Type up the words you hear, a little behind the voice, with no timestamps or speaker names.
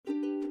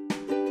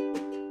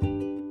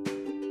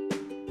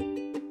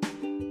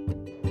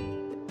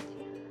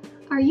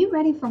you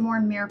ready for more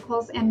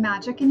miracles and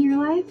magic in your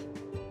life?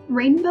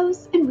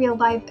 Rainbows in Real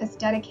Life is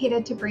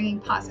dedicated to bringing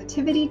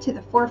positivity to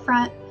the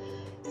forefront,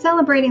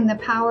 celebrating the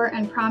power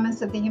and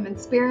promise of the human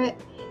spirit,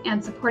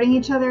 and supporting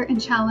each other in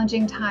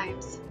challenging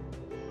times.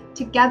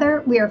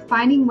 Together, we are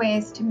finding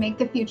ways to make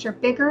the future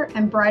bigger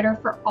and brighter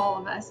for all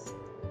of us.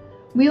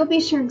 We will be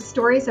sharing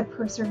stories of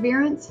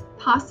perseverance,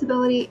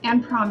 possibility,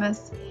 and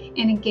promise,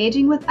 and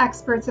engaging with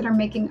experts that are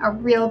making a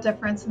real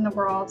difference in the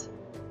world.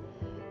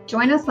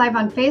 Join us live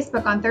on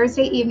Facebook on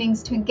Thursday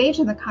evenings to engage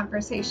in the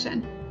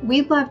conversation.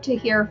 We'd love to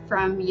hear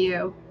from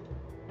you.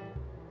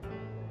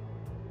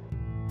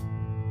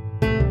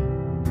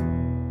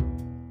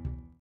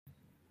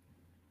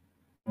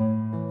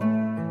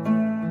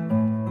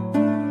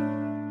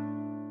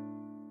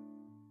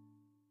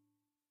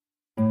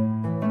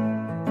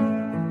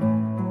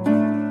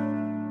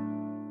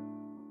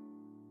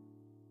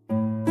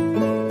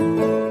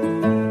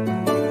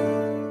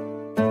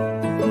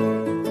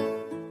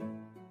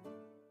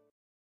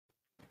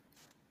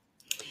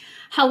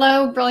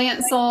 Hello,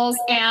 brilliant souls,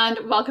 and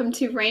welcome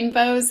to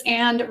Rainbows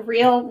and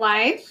Real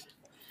Life,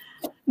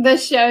 the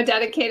show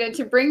dedicated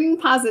to bringing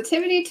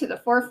positivity to the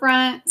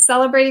forefront,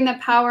 celebrating the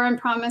power and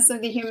promise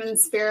of the human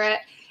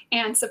spirit,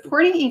 and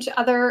supporting each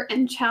other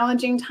in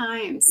challenging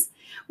times.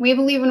 We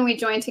believe when we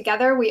join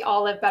together, we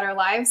all live better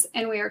lives,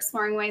 and we are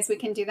exploring ways we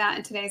can do that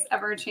in today's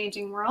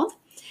ever-changing world.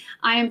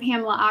 I am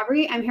Pamela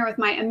Aubrey. I'm here with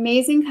my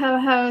amazing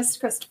co-host,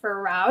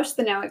 Christopher Rausch,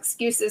 the No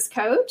Excuses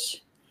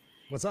Coach.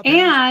 What's up,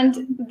 and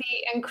the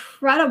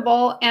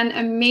incredible and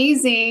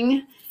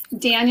amazing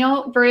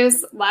Daniel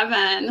Bruce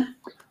Levin.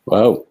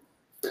 Whoa.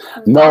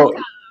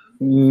 Welcome.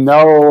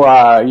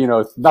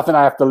 No, nothing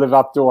I have to live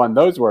up to on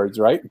those words,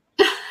 right?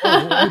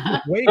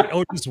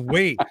 Just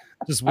wait.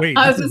 Just wait.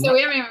 I was just saying,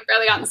 we haven't even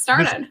barely gotten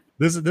started.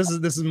 This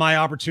is my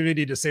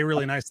opportunity to say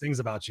really nice things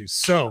about you.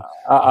 So,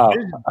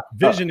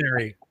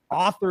 visionary,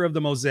 author of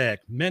The Mosaic,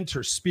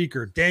 mentor,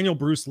 speaker, Daniel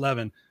Bruce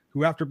Levin,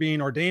 who after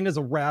being ordained as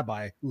a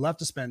rabbi, left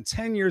to spend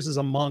 10 years as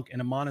a monk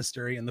in a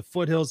monastery in the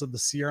foothills of the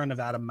Sierra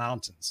Nevada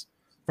mountains.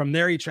 From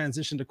there, he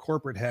transitioned to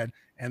corporate head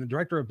and the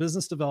director of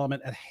business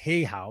development at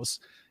Hay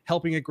House,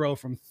 helping it grow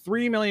from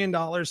 $3 million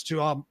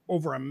to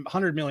over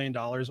 $100 million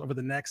over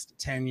the next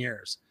 10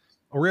 years.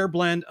 A rare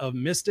blend of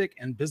mystic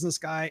and business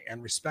guy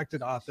and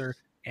respected author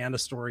and a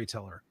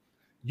storyteller.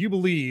 You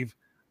believe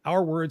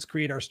our words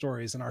create our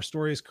stories and our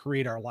stories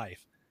create our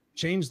life.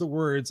 Change the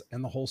words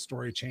and the whole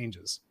story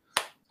changes.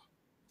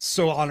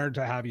 So honored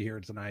to have you here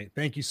tonight.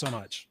 Thank you so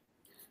much.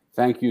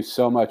 Thank you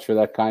so much for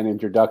that kind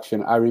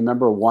introduction. I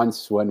remember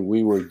once when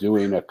we were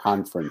doing a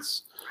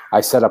conference,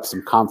 I set up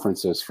some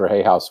conferences for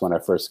Hay House when I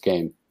first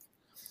came.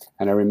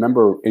 And I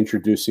remember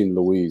introducing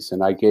Louise,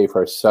 and I gave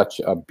her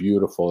such a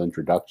beautiful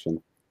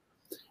introduction.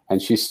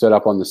 And she stood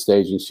up on the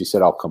stage and she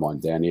said, "Oh, come on,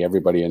 Danny.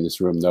 Everybody in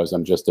this room knows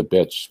I'm just a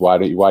bitch. Why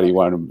do you want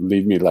to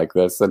leave me like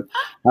this?" And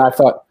I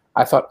thought,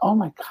 oh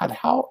my God,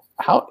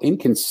 how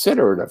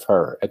inconsiderate of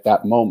her at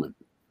that moment.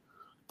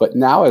 But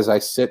now as I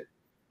sit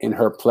in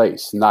her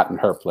place, not in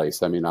her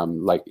place, I mean,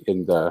 I'm like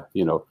in the,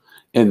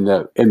 in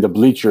the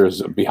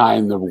bleachers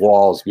behind the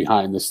walls,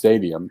 behind the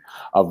stadium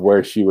of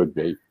where she would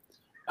be.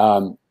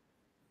 And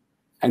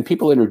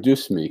people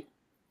introduce me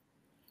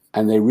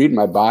and they read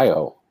my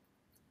bio.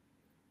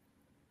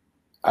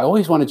 I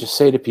always want to just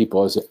say to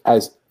people,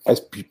 as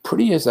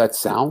pretty as that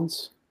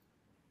sounds,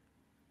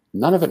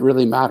 none of it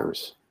really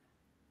matters.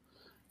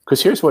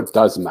 Because here's what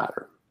does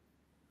matter.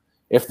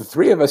 If the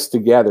three of us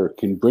together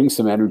can bring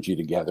some energy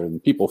together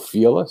and people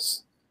feel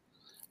us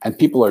and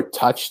people are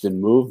touched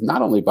and moved,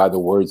 not only by the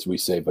words we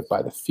say, but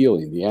by the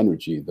feeling, the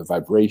energy, the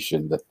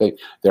vibration,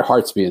 their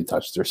hearts being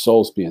touched, their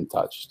souls being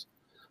touched,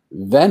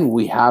 then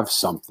we have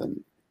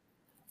something.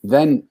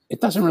 Then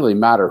it doesn't really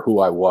matter who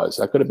I was.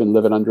 I could have been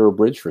living under a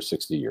bridge for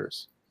 60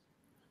 years.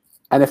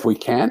 And if we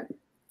can't,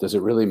 does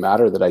it really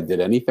matter that I did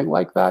anything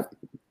like that?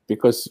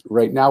 Because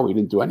right now we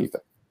didn't do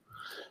anything.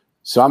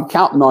 So I'm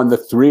counting on the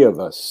three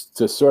of us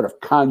to sort of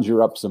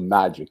conjure up some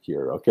magic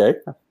here, okay?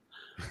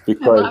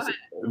 Because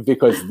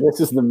this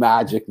is the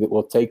magic that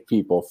will take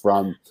people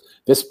from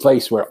this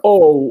place where,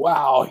 oh,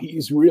 wow,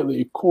 he's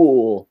really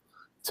cool,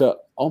 to,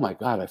 oh my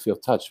God, I feel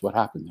touched. What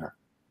happened there?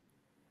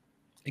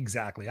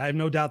 Exactly. I have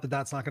no doubt that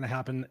that's not going to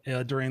happen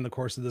during the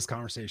course of this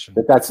conversation.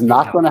 That that's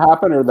not going to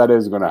happen, or that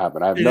is going to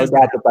happen? I have no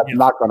doubt that that's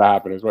not going to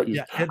happen, is what you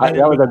said. That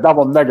was a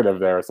double negative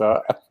there,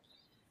 so...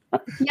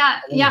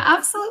 Yeah,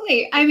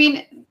 absolutely. I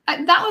mean,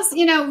 that was,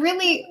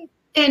 really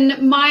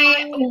in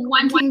my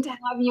wanting to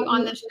have you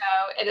on the show.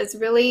 It is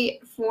really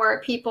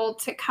for people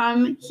to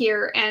come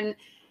here and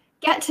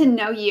get to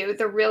know you,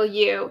 the real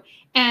you,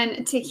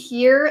 and to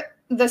hear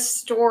the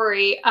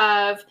story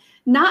of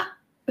not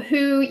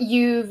who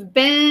you've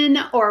been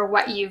or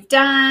what you've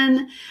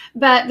done,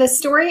 but the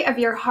story of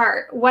your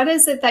heart. What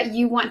is it that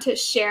you want to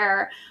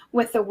share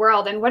with the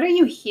world, and what are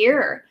you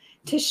here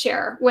to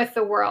share with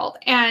the world?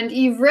 And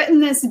you've written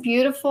this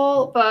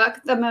beautiful book,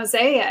 The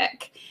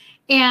Mosaic,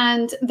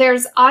 and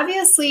there's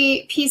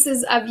obviously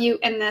pieces of you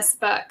in this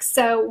book.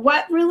 So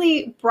what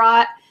really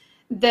brought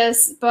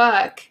this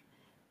book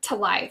to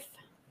life?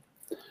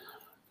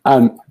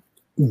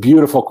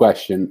 Beautiful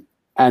question.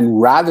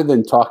 And rather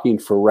than talking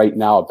for right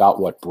now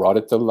about what brought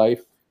it to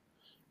life,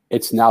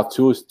 it's now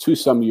two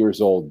some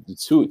years old,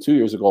 two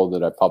years ago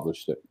that I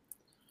published it.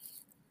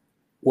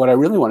 What I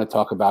really want to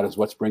talk about is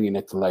what's bringing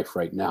it to life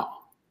right now.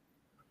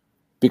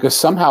 Because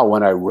somehow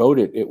when I wrote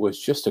it, it was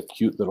just a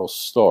cute little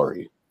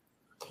story.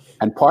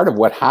 And part of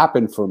what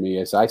happened for me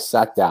is I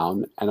sat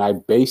down and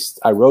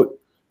I wrote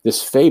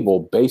this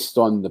fable based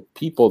on the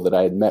people that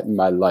I had met in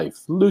my life,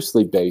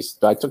 loosely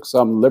based, but I took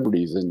some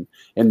liberties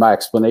in my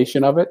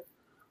explanation of it.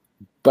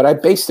 But I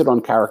based it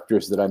on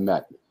characters that I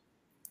met.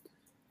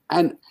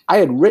 And I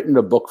had written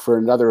a book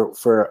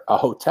for a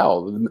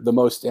hotel, the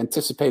most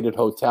anticipated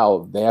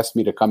hotel. They asked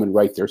me to come and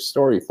write their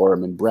story for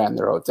them and brand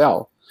their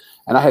hotel.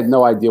 And I had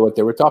no idea what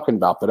they were talking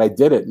about, but I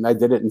did it. And I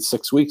did it in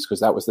 6 weeks because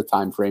that was the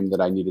time frame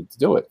that I needed to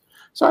do it.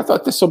 So I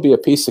thought this will be a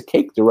piece of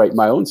cake to write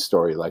my own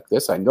story like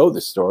this. I know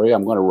the story.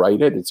 I'm going to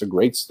write it. It's a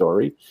great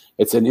story.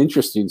 It's an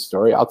interesting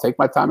story. I'll take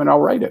my time and I'll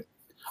write it.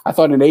 I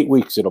thought in 8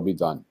 weeks it'll be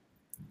done.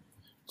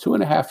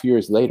 2.5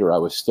 years later, I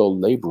was still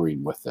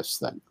laboring with this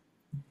thing.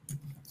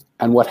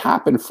 And what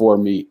happened for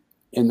me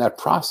in that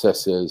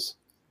process is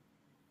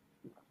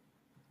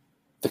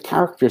the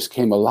characters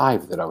came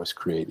alive that I was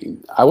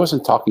creating. I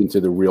wasn't talking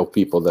to the real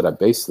people that I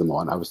based them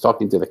on. I was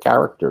talking to the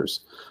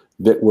characters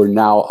that were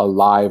now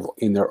alive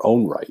in their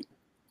own right.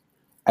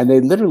 And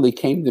they literally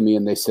came to me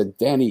and they said,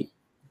 Danny,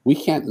 we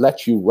can't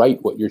let you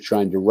write what you're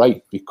trying to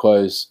write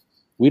because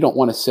we don't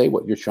want to say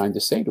what you're trying to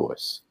say to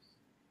us.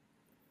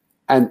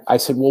 And I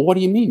said, well, what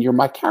do you mean? You're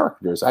my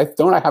characters.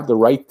 Don't I have the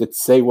right to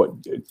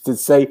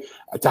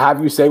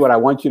have you say what I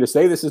want you to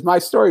say? This is my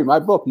story, my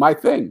book, my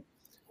thing.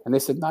 And they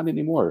said, not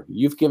anymore.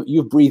 You've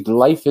breathed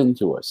life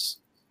into us.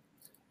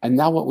 And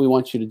now what we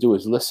want you to do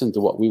is listen to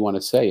what we want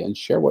to say and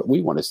share what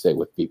we want to say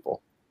with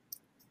people.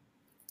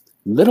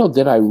 Little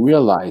did I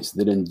realize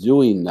that in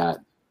doing that,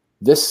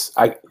 this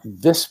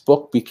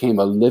book became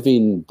a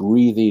living,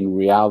 breathing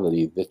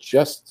reality that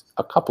just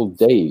a couple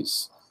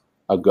days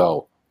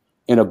ago,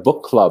 in a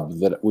book club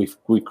that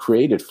we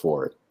created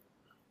for it,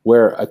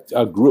 where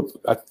a group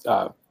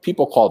of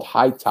people called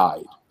High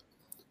Tide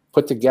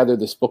put together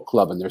this book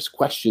club, and there's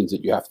questions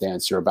that you have to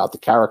answer about the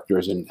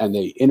characters, and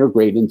they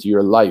integrate into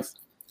your life.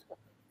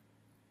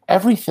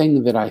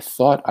 Everything that I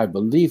thought I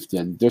believed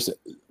in,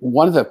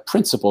 one of the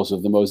principles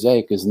of the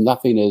Mosaic is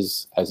nothing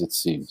is as it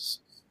seems.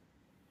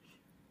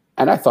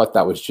 And I thought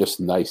that was just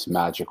nice,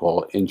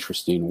 magical,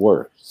 interesting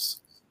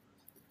words.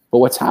 But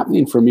what's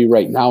happening for me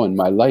right now in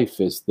my life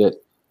is that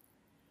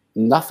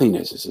nothing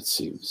is as it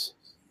seems.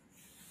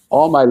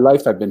 All my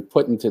life I've been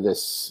put into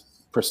this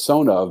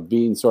persona of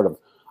being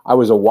I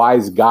was a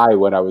wise guy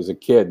when I was a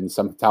kid, and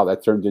somehow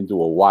that turned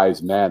into a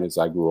wise man as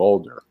I grew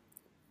older.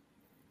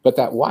 But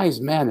that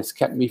wise man has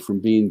kept me from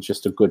being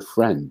just a good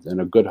friend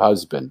and a good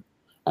husband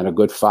and a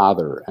good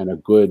father and a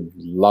good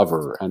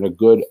lover and a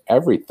good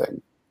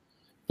everything,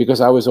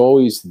 because I was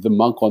always the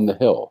monk on the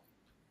hill.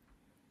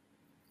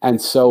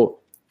 And so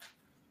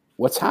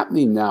what's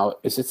happening now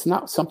is it's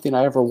not something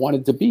I ever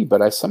wanted to be,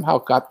 but I somehow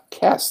got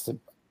cast.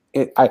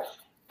 I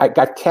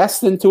got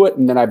cast into it,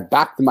 and then I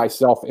backed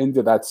myself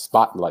into that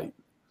spotlight.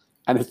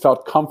 And it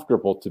felt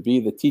comfortable to be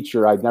the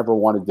teacher I never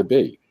wanted to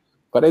be.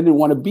 But I didn't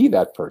want to be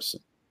that person.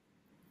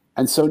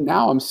 And so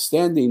now I'm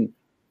standing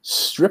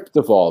stripped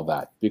of all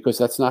that, because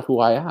that's not who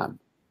I am.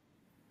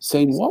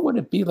 Saying, what would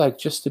it be like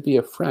just to be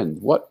a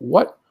friend? What?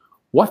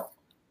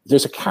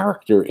 There's a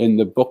character in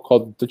the book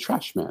called The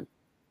Trash Man.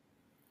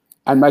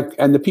 And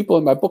the people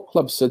in my book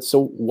club said,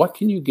 so what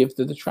can you give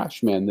to the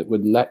trash man that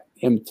would let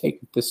him take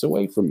this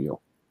away from you?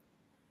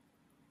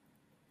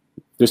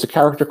 There's a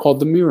character called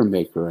the Mirror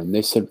Maker. And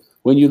they said,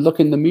 when you look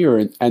in the mirror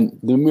and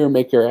the mirror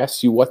maker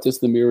asks you, what does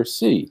the mirror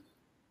see?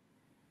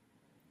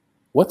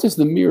 What does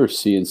the mirror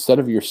see instead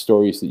of your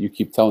stories that you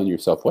keep telling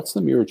yourself? What's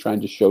the mirror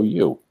trying to show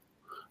you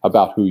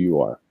about who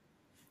you are?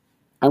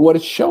 And what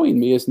it's showing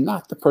me is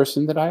not the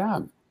person that I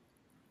am.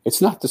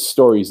 It's not the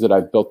stories that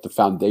I've built the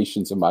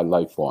foundations of my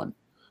life on.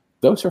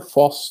 Those are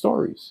false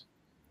stories.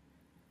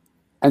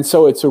 And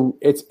so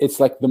it's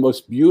like the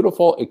most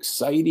beautiful,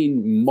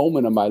 exciting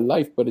moment of my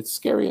life, but it's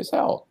scary as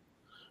hell,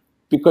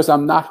 because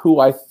I'm not who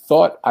I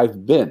thought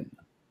I've been.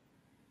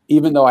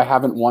 Even though I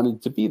haven't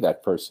wanted to be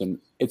that person,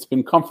 it's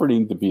been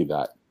comforting to be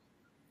that.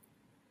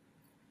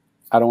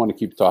 I don't want to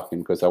keep talking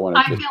because I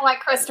feel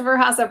like Christopher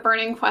has a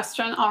burning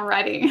question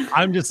already.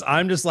 I'm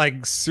just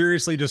like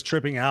seriously just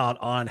tripping out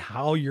on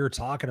how you're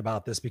talking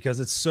about this, because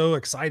it's so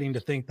exciting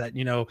to think that,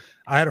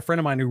 I had a friend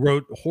of mine who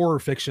wrote horror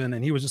fiction,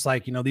 and he was just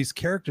like, these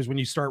characters, when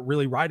you start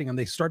really writing them,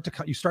 you start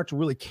to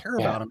really care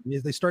about them.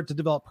 They start to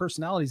develop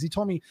personalities. He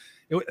told me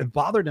it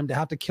bothered him to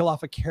have to kill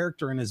off a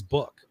character in his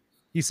book.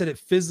 He said it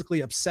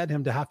physically upset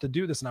him to have to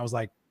do this. And I was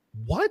like,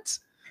 what?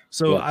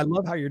 So I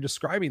love how you're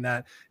describing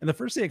that. And the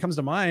first thing that comes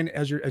to mind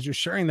as you're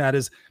sharing that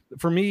is,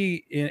 for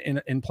me,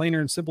 in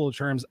plainer and simpler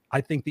terms, I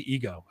think the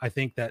ego. I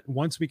think that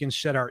once we can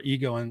shed our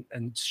ego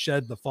and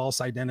shed the false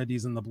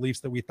identities and the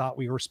beliefs that we thought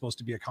we were supposed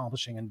to be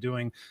accomplishing and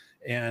doing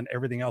and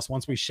everything else,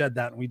 once we shed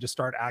that and we just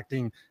start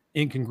acting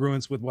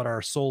incongruence with what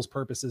our soul's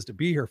purpose is to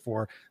be here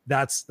for.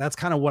 That's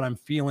kind of what I'm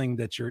feeling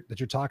that you're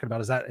talking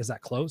about. Is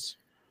that close?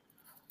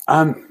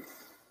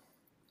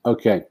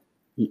 Okay.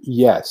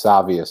 Yes,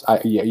 obvious.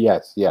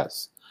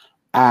 Yes.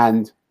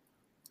 And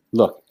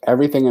look,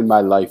 everything in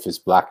my life is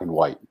black and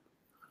white.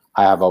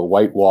 I have a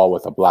white wall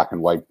with a black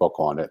and white book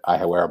on it.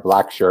 I wear a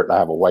black shirt and I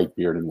have a white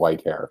beard and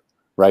white hair,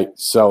 right?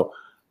 So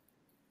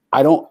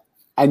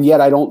and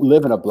yet I don't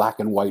live in a black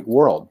and white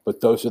world,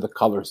 but those are the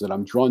colors that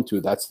I'm drawn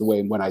to. That's the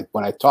way, when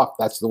I talk,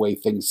 that's the way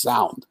things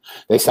sound.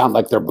 They sound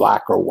like they're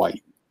black or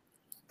white.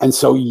 And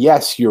so,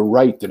 yes, you're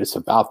right that it's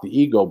about the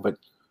ego, but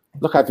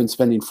look, I've been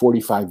spending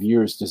 45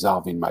 years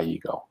dissolving my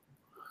ego.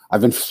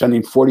 I've been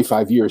spending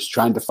 45 years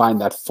trying to find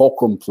that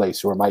fulcrum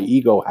place where my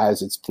ego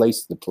has its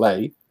place to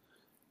play,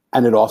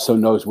 and it also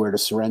knows where to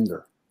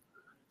surrender.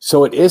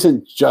 So it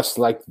isn't just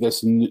like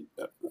this, and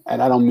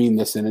I don't mean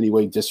this in any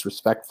way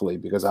disrespectfully,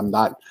 because I'm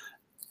not,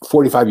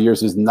 45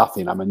 years is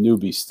nothing. I'm a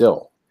newbie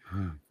still.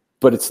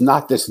 But it's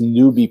not this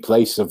newbie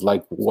place of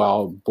like,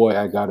 well, boy,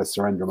 I got to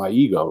surrender my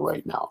ego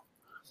right now.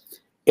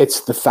 It's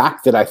the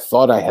fact that I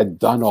thought I had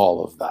done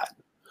all of that.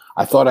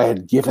 I thought I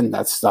had given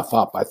that stuff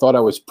up. I thought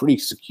I was pretty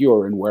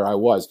secure in where I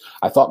was.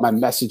 I thought my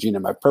messaging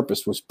and my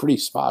purpose was pretty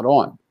spot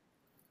on.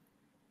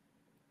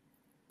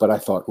 But I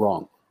thought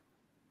wrong.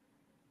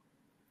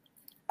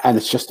 And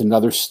it's just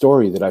another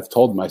story that I've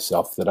told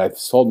myself, that I've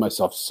told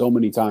myself so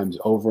many times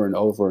over and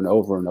over and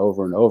over and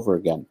over and over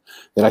again,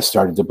 that I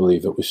started to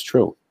believe it was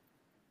true.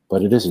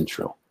 But it isn't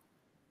true.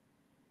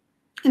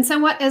 And so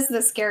what is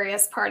the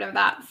scariest part of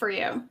that for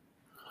you?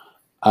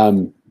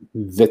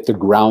 That the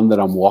ground that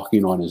I'm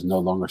walking on is no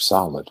longer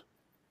solid.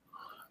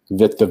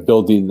 That the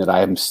building that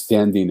I am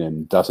standing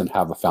in doesn't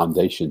have a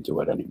foundation to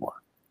it anymore.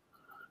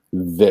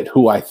 That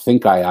who I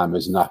think I am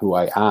is not who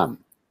I am.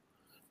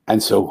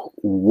 And so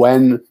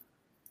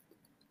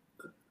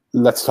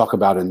let's talk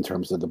about it in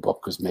terms of the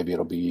book, because maybe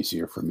it'll be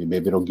easier for me.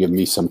 Maybe it'll give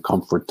me some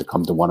comfort to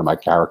come to one of my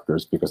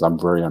characters, because I'm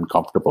very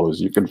uncomfortable,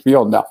 as you can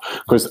feel now,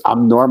 because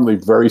I'm normally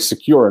very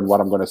secure in what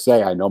I'm going to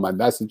say. I know my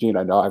messaging.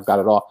 I know I've got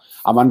it all.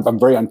 I'm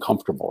very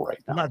uncomfortable right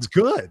now. That's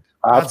good.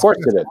 Of course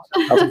it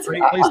is. That's a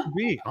great place to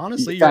be.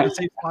 Honestly, you're in a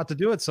safe spot to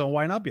do it. So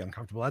why not be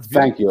uncomfortable? That's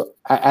beautiful. Thank you.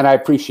 And I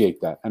appreciate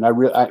that. And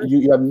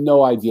you have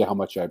no idea how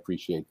much I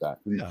appreciate that.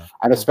 Yeah.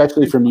 And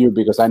especially from you,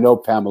 because I know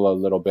Pamela a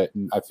little bit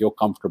and I feel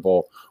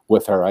comfortable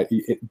with her.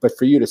 But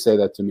for you to say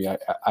that to me,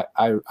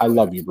 I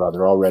love you,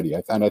 brother, already.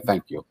 And I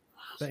thank you.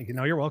 Thank you.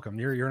 No, you're welcome.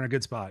 You're in a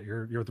good spot.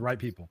 You're with the right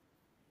people.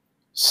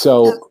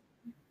 So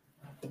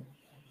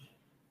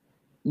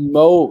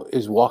Mo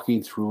is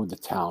walking through the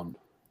town,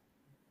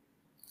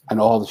 and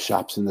all the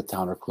shops in the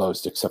town are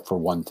closed except for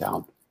one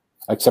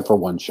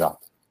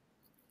shop.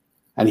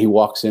 And he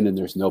walks in and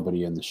there's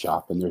nobody in the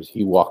shop. And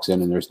he walks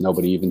in and there's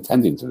nobody even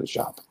tending to the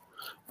shop.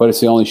 But it's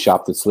the only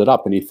shop that's lit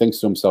up. And he thinks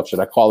to himself, should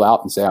I call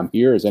out and say, I'm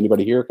here? Is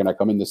anybody here? Can I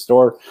come in the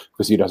store?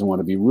 Because he doesn't want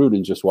to be rude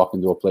and just walk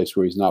into a place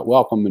where he's not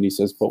welcome. And he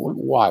says, but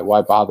why?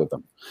 Why bother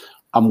them?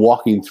 I'm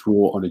walking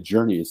through on a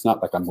journey. It's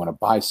not like I'm going to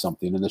buy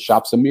something. And the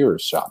shop's a mirror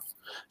shop.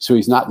 So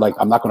he's not like,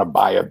 I'm not going to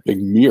buy a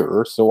big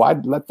mirror. So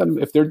I'd let them,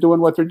 if they're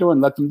doing what they're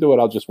doing, let them do it.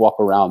 I'll just walk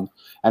around.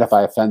 And if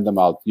I offend them,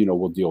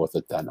 we'll deal with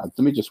it then. Let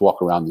me just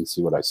walk around and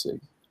see what I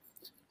see.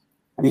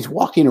 And he's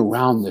walking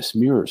around this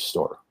mirror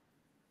store.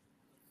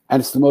 And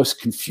it's the most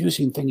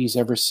confusing thing he's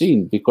ever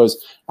seen,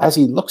 because as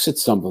he looks at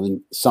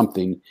something,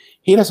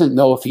 he doesn't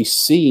know if he's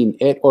seeing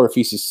it or if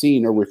he's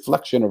seeing a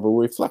reflection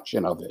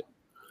of it.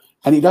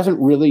 And he doesn't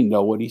really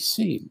know what he's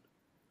seeing.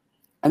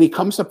 And he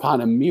comes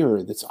upon a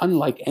mirror that's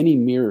unlike any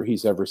mirror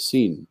he's ever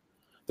seen.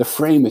 The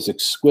frame is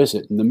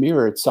exquisite, and the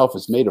mirror itself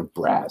is made of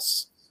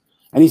brass.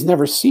 And he's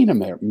never seen a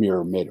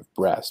mirror made of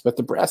brass, but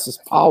the brass is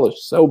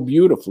polished so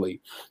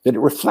beautifully that it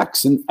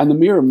reflects, and the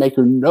mirror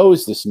maker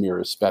knows this mirror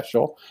is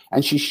special,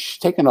 and she's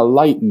taken a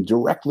light and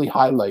directly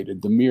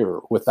highlighted the mirror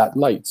with that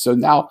light. So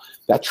now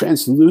that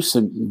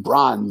translucent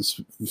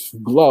bronze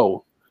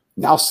glow,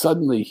 now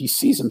suddenly he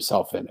sees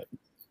himself in it.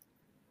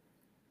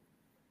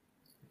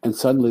 And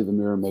suddenly the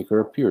mirror maker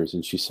appears,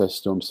 and she says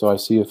to him, so I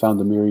see you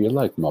found a mirror you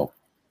like, Mo.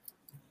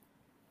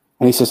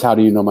 And he says, how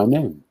do you know my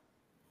name?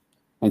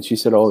 And she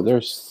said, oh,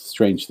 there's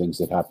strange things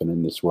that happen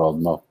in this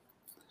world, Mo.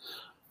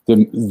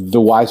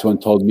 The wise one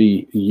told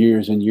me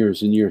years and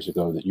years and years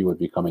ago that you would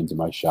be coming to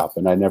my shop,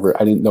 and I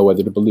didn't know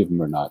whether to believe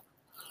him or not.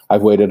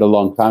 I've waited a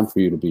long time for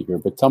you to be here,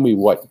 but tell me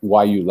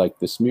why you like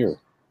this mirror.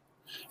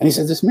 And he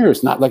said, this mirror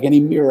is not like any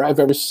mirror I've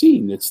ever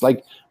seen. It's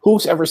like,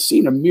 who's ever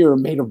seen a mirror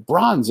made of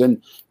bronze?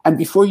 And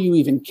before you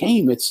even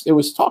came, it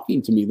was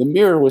talking to me. The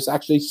mirror was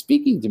actually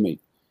speaking to me.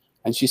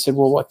 And she said,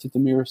 well, what did the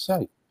mirror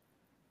say?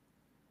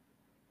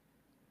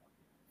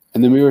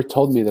 And the mirror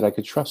told me that I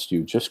could trust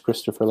you, just,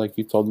 Christopher, like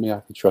you told me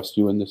I could trust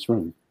you in this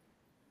room.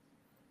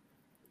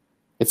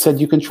 It said,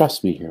 you can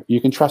trust me here.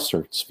 You can trust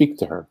her. Speak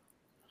to her.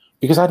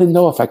 Because I didn't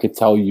know if I could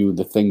tell you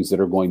the things that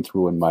are going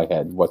through in my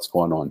head, what's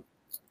going on.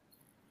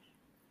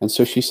 And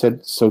so she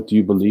said, so do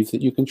you believe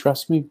that you can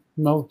trust me?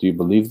 No. Do you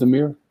believe the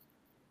mirror?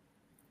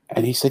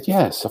 And he said,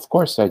 yes, of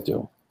course I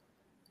do.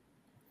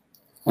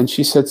 And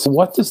she said, so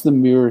what does the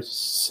mirror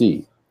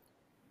see?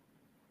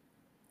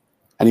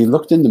 And he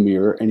looked in the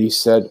mirror and he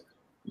said,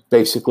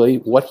 basically,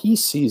 what he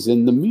sees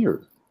in the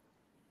mirror.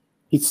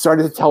 He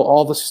started to tell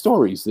all the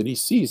stories that he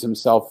sees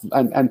himself.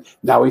 And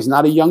now he's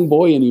not a young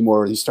boy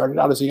anymore. He started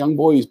out as a young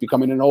boy. He's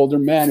becoming an older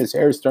man. His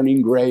hair is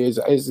turning gray.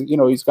 You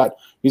know, he's got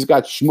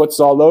schmutz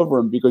all over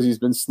him because he's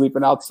been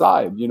sleeping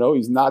outside. You know,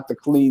 he's not the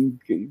clean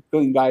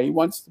guy he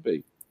wants to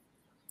be.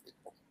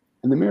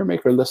 And the mirror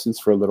maker listens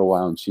for a little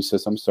while, and she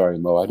says, I'm sorry,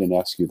 Mo, I didn't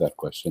ask you that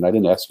question. I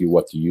didn't ask you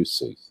what do you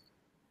see.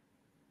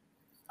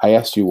 I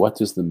asked you, what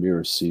does the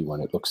mirror see when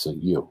it looks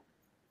at you?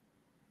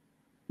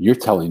 You're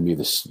telling me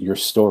your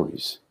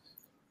stories.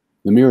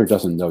 The mirror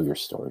doesn't know your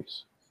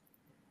stories.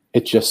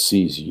 It just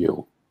sees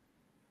you.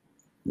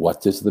 What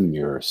does the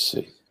mirror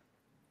see?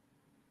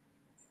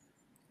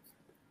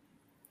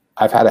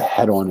 I've had a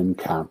head-on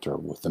encounter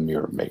with the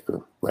mirror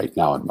maker right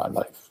now in my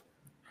life.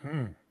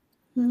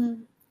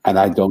 And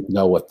I don't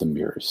know what the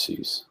mirror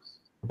sees.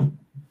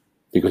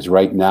 Because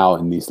right now,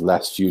 in these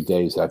last few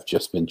days, I've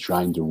just been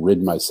trying to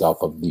rid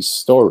myself of these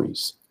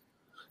stories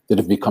that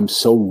have become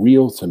so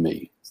real to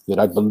me, that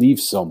I believe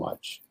so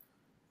much,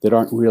 that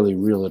aren't really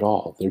real at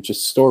all. They're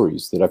just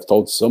stories that I've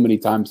told so many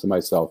times to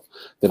myself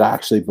that I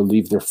actually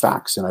believe they're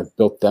facts, and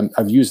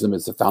I've used them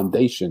as a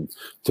foundation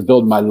to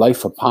build my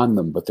life upon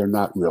them, but they're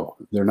not real.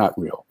 They're not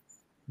real.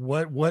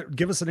 What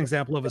give us an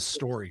example of a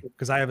story,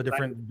 because I have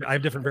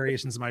different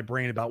variations in my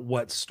brain about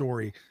what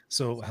story.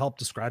 So help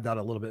describe that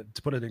a little bit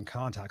to put it in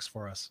context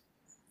for us.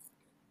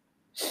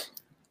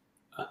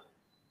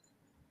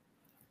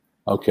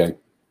 Okay.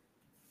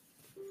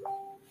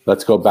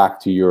 Let's go back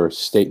to your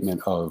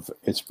statement of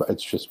it's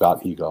just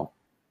about ego.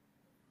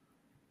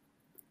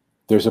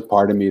 There's a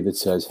part of me that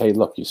says, hey,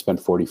 look, you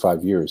spent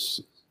 45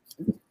 years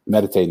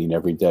meditating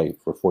every day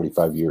for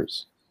 45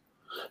 years.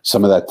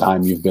 Some of that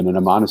time you've been in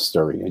a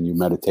monastery and you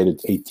meditated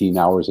 18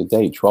 hours a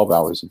day, 12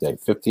 hours a day,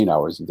 15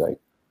 hours a day.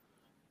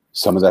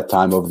 Some of that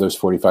time over those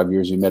 45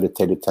 years, you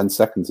meditated 10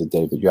 seconds a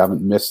day, but you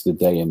haven't missed a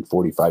day in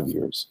 45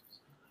 years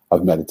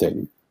of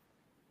meditating.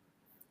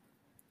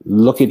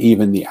 Look at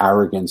even the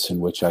arrogance in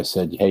which I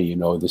said, hey, you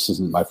know, this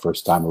isn't my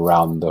first time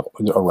around the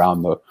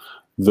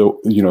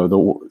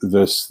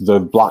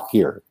block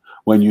here.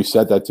 When you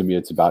said that to me,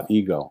 it's about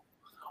ego.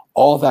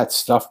 All that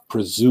stuff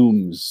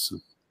presumes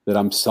that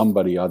I'm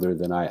somebody other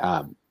than I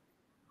am,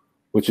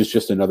 which is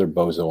just another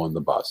bozo on the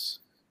bus.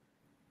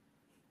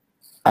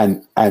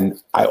 And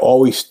I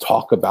always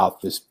talk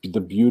about this,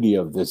 the beauty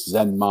of this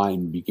Zen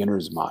mind,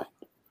 beginner's mind,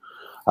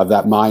 of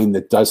that mind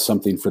that does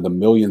something for the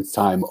millionth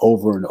time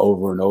over and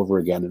over and over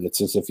again. And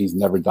it's as if he's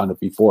never done it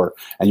before.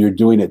 And you're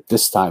doing it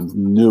this time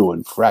new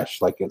and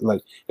fresh, like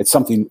it's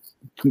something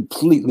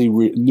completely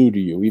new to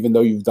you, even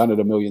though you've done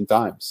it a million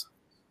times.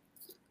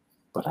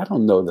 But I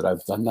don't know that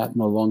I've done that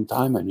in a long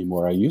time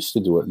anymore. I used to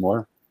do it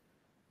more.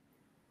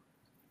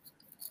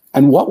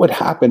 And what would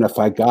happen if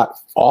I got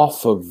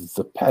off of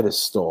the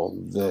pedestal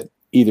that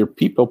either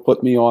people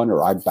put me on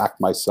or I back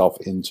myself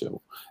into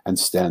and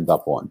stand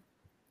up on?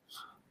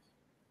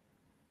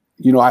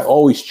 You know, I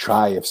always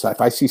try,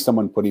 if I see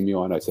someone putting me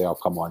on, I say, oh,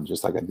 come on,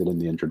 just like I did in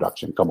the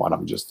introduction. Come on,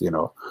 I'm just, you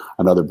know,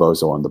 another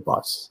bozo on the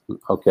bus,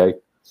 okay?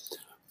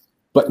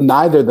 But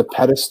neither the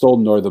pedestal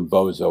nor the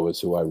bozo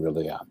is who I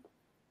really am.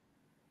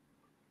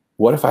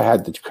 What if I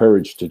had the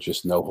courage to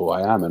just know who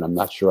I am? And I'm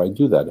not sure I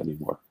do that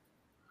anymore.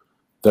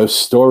 Those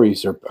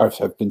stories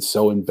have been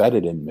so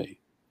embedded in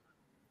me.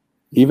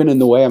 Even in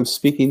the way I'm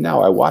speaking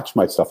now, I watch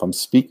myself. I'm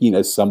speaking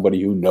as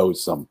somebody who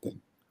knows something.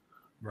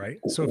 Right.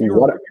 So if you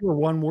were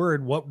one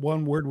word, what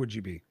one word would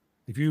you be?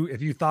 If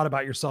you thought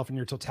about yourself in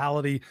your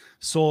totality,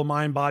 soul,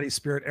 mind, body,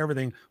 spirit,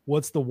 everything,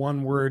 what's the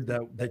one word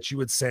that you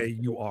would say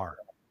you are?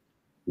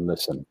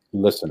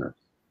 Listener.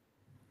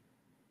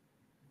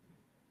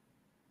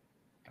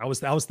 I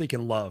was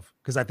thinking love,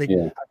 because I think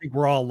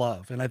we're all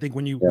love. And I think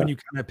when you kind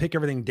of pick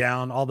everything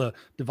down, all the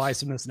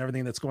divisiveness and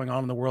everything that's going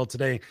on in the world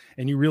today,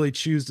 and you really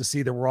choose to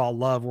see that we're all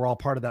love, we're all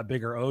part of that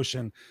bigger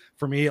ocean.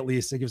 For me, at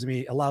least,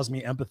 allows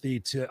me empathy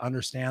to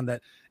understand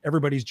that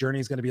everybody's journey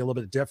is going to be a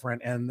little bit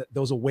different. And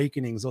those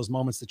awakenings, those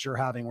moments that you're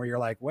having where you're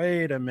like,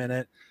 wait a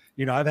minute,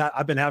 you know,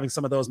 I've been having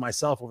some of those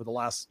myself over the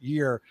last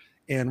year.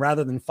 And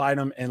rather than fight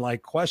them and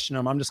like question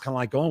them, I'm just kind of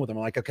like going with them.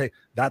 I'm like, okay,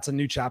 that's a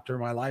new chapter in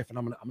my life, and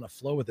I'm gonna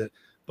flow with it.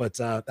 But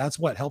that's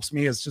what helps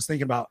me, is just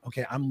thinking about,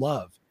 okay, I'm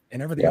love,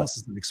 and everything else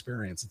is an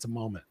experience. It's a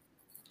moment.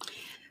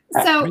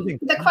 So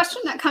the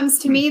question that comes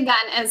to me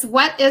then is,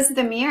 what is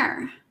the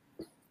mirror?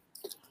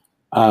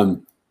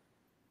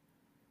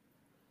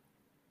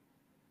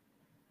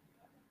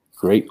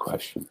 Great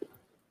question.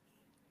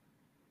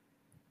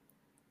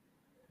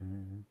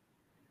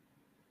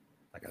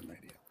 I got an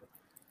idea.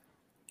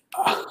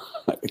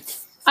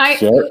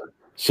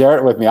 Share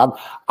it with me.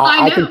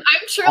 I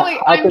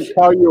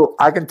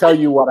can tell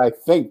you what I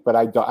think, but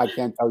I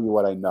can't tell you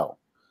what I know.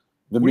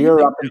 The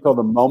mirror, up until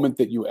the moment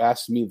that you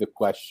asked me the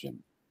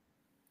question,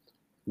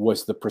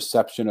 was the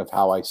perception of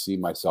how I see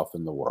myself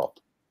in the world.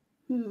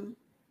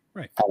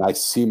 Right. And I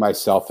see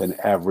myself in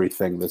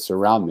everything that's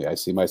around me. I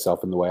see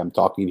myself in the way I'm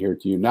talking here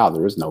to you now.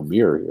 There is no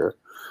mirror here,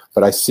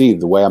 but I see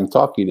the way I'm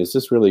talking. Is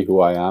this really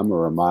who I am,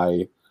 or am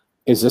I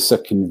is this a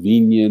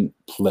convenient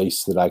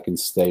place that I can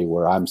stay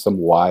where I'm some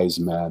wise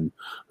man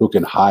who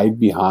can hide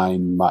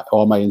behind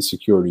all my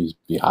insecurities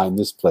behind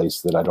this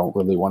place that I don't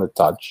really want to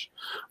touch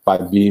by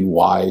being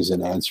wise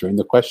and answering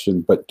the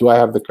question? But do I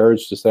have the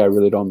courage to say I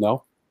really don't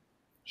know?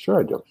 Sure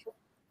I do.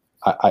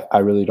 I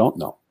really don't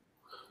know.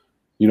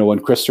 You know, when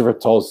Christopher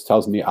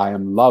tells me I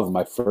am love,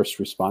 my first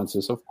response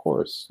is, of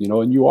course, you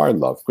know, and you are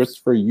love.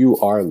 Christopher, you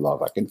are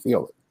love. I can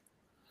feel it.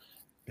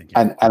 Thank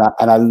you.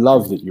 And I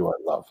love that you are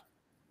love.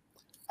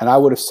 And I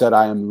would have said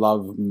I am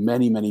love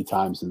many, many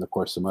times in the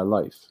course of my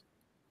life.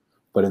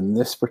 But in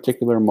this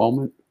particular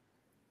moment,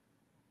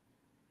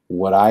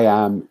 what I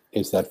am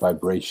is that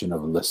vibration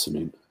of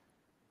listening.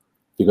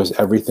 Because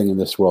everything in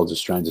this world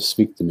is trying to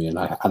speak to me. And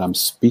I'm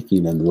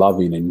speaking and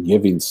loving and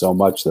giving so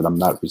much that I'm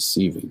not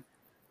receiving.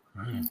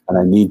 And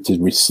I need to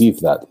receive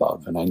that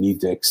love, and I need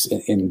to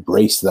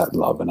embrace that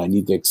love, and I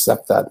need to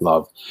accept that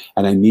love,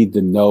 and I need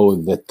to know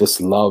that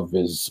this love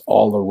is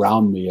all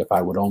around me if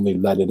I would only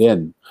let it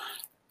in.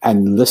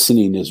 And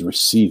listening is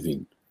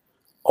receiving.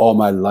 All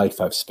my life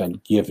I've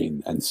spent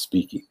giving and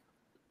speaking.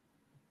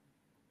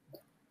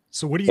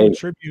 So what do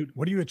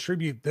you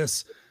attribute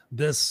this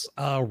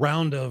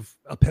round of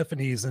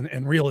epiphanies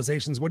and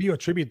realizations? What do you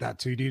attribute that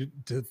to?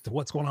 To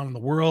what's going on in the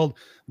world,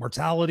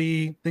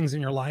 mortality, things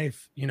in your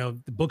life, you know,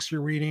 the books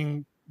you're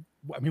reading?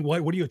 I mean,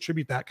 what do you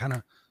attribute that kind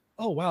of,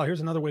 oh, wow,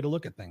 here's another way to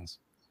look at things?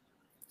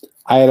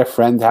 I had a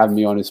friend have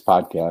me on his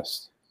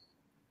podcast,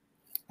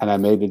 and I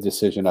made a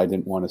decision I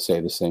didn't want to say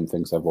the same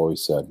things I've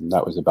always said. And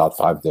that was about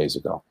 5 days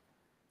ago.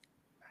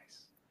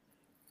 Nice.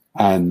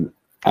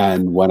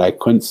 And when I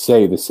couldn't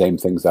say the same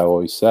things I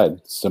always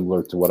said,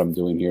 similar to what I'm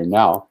doing here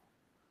now,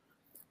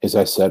 is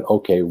I said,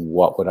 okay,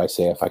 what would I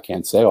say if I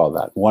can't say all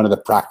that? One of the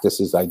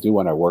practices I do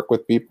when I work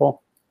with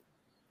people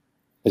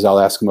is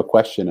I'll ask them a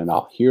question and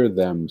I'll hear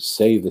them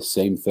say the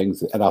same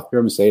things, and I'll hear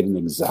them say it in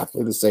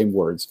exactly the same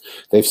words.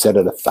 They've said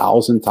it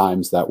 1,000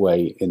 times that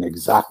way in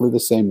exactly the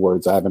same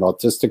words. I have an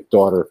autistic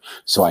daughter,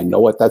 so I know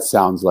what that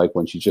sounds like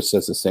when she just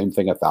says the same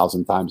thing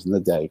 1,000 times in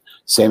the day.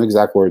 Same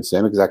exact words,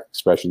 same exact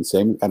expression,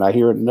 and I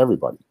hear it in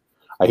everybody.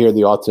 I hear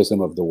the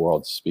autism of the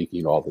world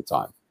speaking all the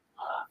time.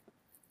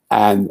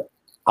 And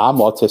I'm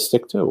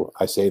autistic too.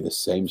 I say the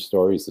same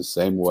stories the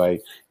same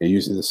way and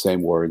using the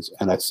same words.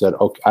 And I said,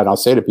 okay, and I'll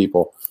say to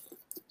people,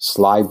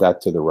 slide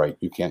that to the right.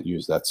 You can't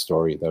use that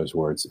story, those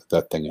words,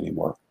 that thing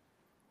anymore.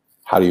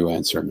 How do you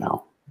answer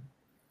now?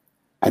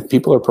 And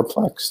people are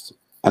perplexed.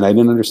 And I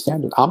didn't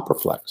understand it. I'm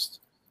perplexed.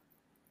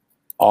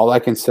 All I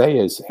can say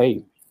is,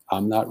 hey,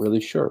 I'm not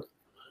really sure.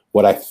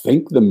 What I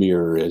think the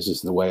mirror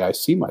is the way I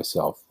see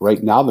myself.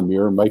 Right now, the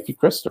mirror might be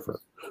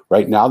Christopher.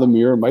 Right now, the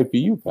mirror might be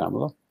you,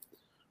 Pamela.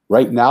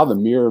 Right now, the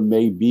mirror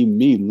may be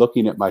me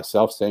looking at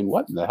myself saying,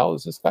 what in the hell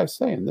is this guy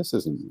saying?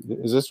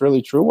 Is this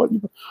really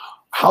true?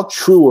 How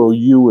true are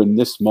you in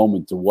this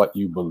moment to what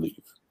you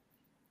believe?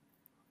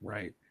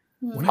 Right.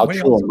 How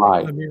true am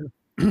I?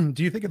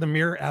 Do you think of the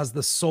mirror as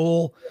the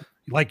soul?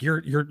 Like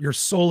your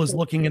soul is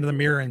looking into the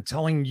mirror and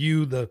telling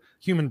you, the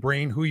human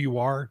brain, who you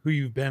are, who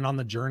you've been on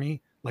the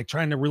journey, like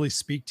trying to really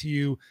speak to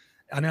you.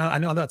 I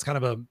know that's kind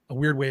of a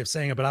weird way of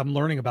saying it, but I'm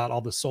learning about all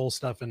the soul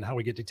stuff and how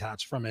we get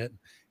detached from it.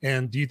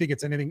 And do you think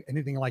it's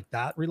anything like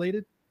that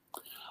related?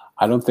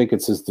 I don't think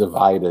it's as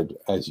divided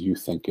as you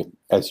think it,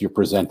 as you're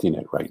presenting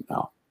it right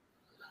now.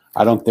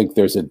 I don't think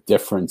there's a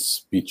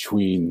difference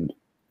between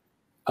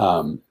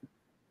our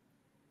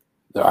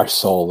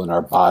soul and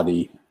our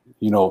body.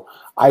 You know,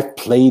 I've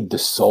played the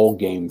soul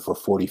game for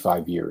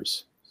 45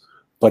 years,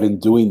 but in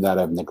doing that,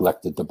 I've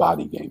neglected the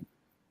body game.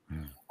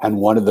 And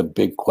one of the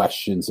big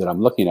questions that I'm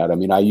looking at, I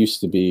mean, I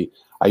used to be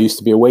a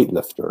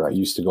weightlifter. I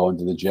used to go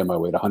into the gym. I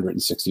weighed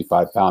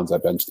 165 pounds. I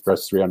bench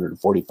pressed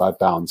 345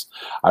 pounds.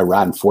 I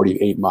ran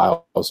 48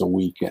 miles a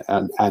week,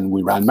 and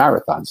we ran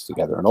marathons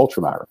together and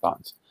ultra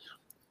marathons.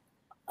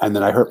 And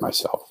then I hurt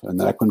myself, and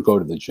then I couldn't go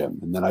to the gym.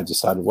 And then I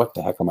decided, what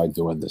the heck am I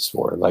doing this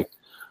for? Like,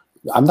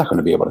 I'm not going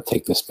to be able to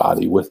take this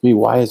body with me.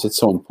 Why is it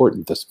so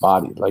important, this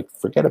body? Like,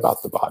 forget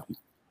about the body.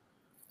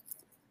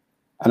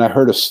 And I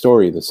heard a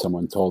story that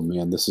someone told me,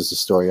 and this is a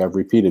story I've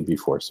repeated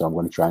before, so I'm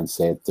going to try and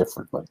say it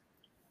differently.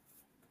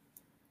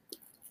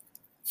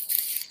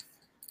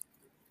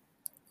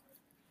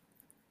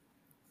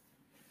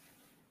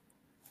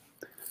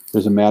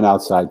 There's a man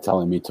outside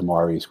telling me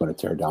tomorrow he's going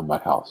to tear down my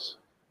house.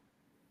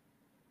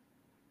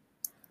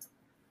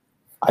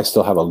 I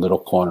still have a little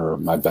corner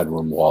of my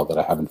bedroom wall that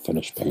I haven't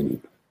finished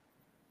painting.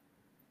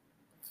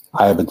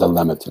 I have a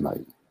dilemma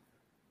tonight.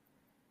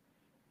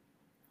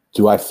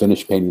 Do I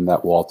finish painting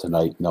that wall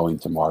tonight knowing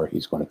tomorrow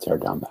he's going to tear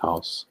down the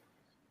house?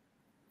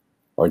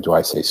 Or do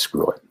I say,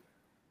 screw it?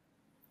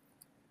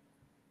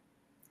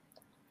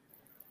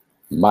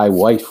 My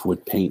wife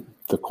would paint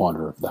the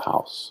corner of the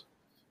house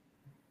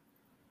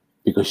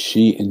because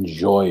she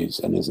enjoys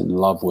and is in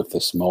love with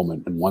this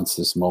moment and wants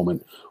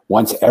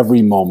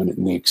every moment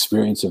in the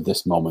experience of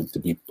this moment to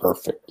be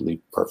perfectly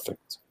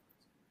perfect.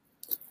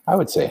 I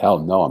would say, hell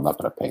no, I'm not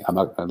going to paint. I'm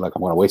going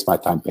to waste my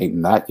time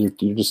painting that.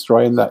 You're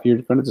destroying that.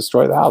 You're going to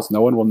destroy the house.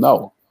 No one will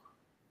know.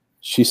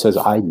 She says,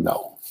 I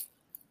know.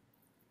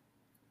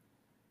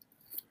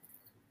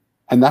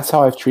 And that's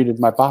how I've treated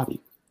my body.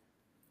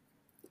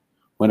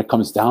 When it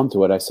comes down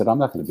to it, I said, I'm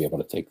not going to be able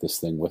to take this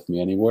thing with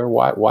me anywhere.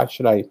 Why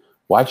should I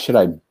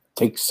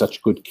take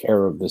such good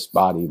care of this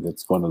body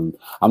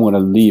I'm going to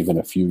leave in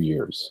a few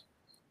years?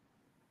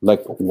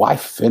 Like, why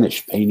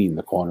finish painting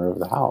the corner of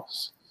the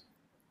house?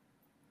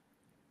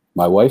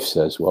 My wife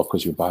says, well,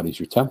 because your body's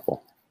your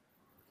temple.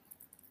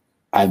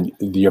 And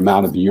the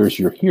amount of years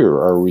you're here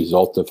are a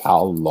result of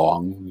how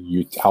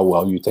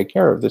well you take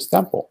care of this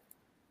temple.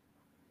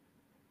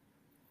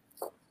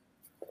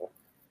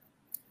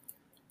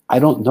 I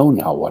don't know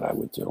now what I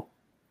would do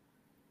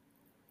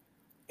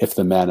if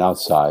the man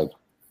outside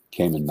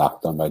came and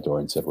knocked on my door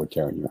and said, we're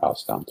tearing your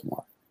house down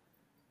tomorrow.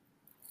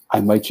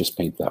 I might just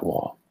paint that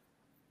wall,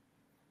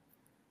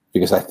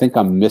 because I think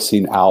I'm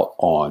missing out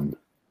on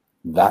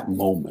that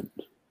moment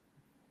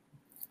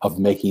of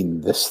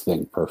making this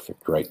thing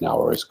perfect right now,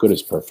 or as good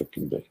as perfect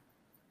can be.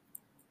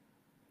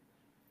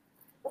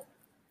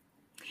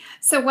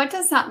 So what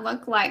does that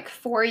look like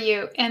for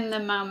you in the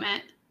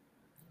moment?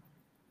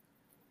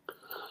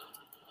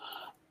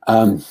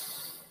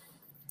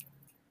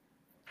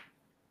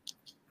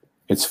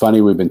 It's funny,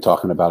 we've been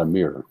talking about a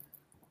mirror.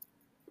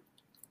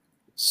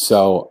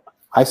 So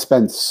I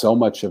spend so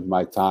much of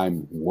my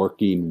time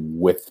working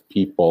with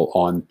people,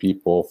 on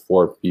people,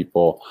 for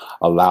people,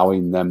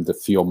 allowing them to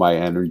feel my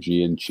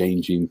energy and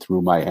changing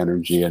through my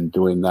energy and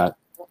doing that.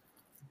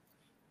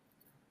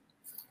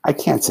 I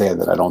can't say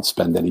that I don't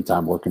spend any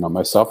time working on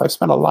myself. I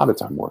spend a lot of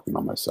time working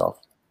on myself.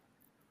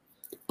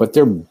 But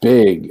they're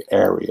big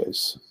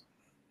areas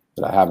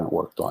that I haven't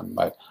worked on.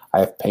 I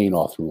have pain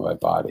all through my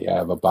body. I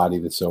have a body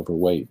that's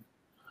overweight.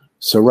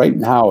 So right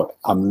now,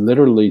 I'm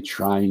literally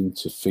trying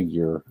to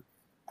figure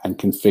and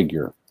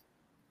configure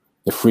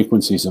the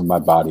frequencies of my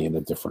body in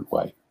a different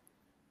way.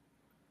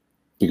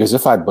 Because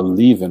if I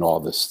believe in all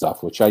this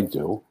stuff, which I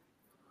do,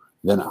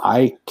 then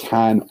I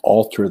can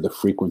alter the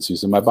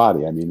frequencies of my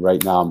body. I mean,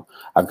 right now,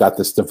 I've got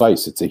this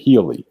device. It's a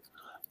Healy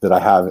that I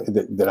have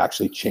that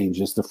actually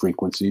changes the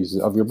frequencies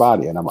of your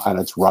body. And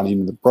it's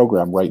running the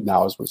program right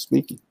now as we're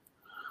speaking.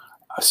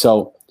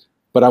 So,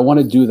 but I want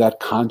to do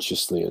that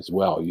consciously as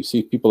well. You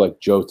see people like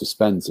Joe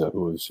Dispenza,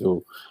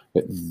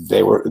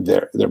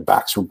 their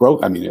backs were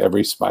broken. I mean,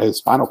 his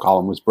spinal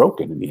column was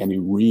broken, and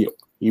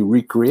he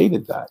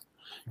recreated that.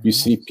 Mm-hmm. You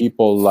see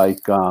people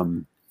like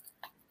Dean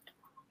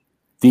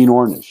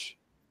Ornish,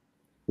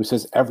 who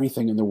says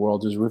everything in the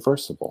world is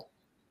reversible.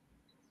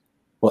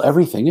 Well,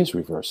 everything is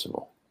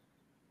reversible.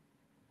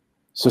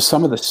 So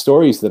some of the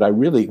stories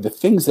the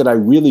things that I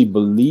really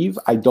believe,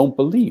 I don't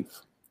believe.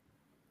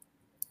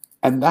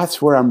 And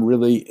that's where I'm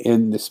really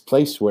in this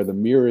place where the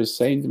mirror is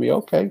saying to me,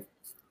 okay,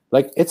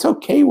 like, it's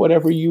okay,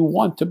 whatever you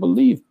want to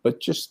believe, but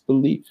just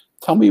believe.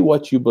 Tell me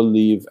what you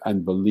believe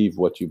and believe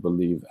what you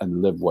believe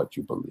and live what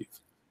you believe.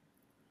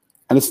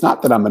 And it's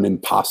not that I'm an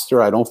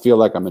imposter. I don't feel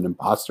like I'm an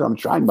imposter. I'm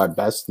trying my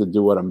best to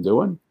do what I'm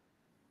doing.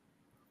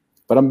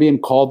 But I'm being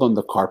called on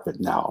the carpet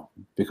now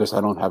because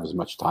I don't have as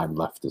much time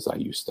left as I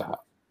used to have.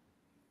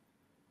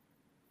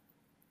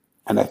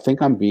 And I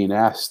think I'm being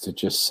asked to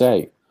just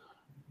say,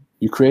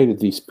 you created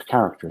these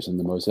characters in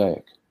the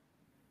mosaic.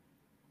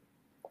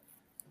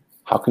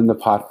 How can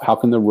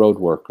the road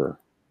worker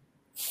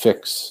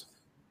fix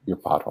your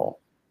pothole?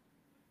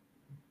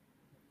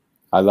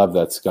 I love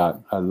that,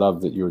 Scott. I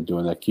love that you were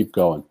doing that. Keep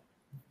going.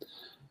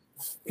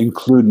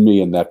 Include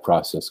me in that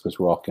process, because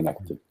we're all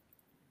connected.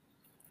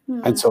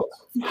 Mm-hmm. And so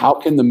how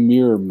can the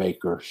mirror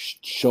maker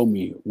show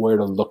me where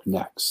to look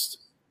next?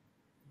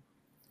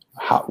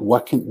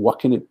 What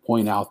can it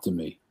point out to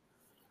me?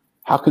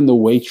 How can the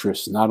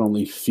waitress not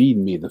only feed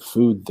me the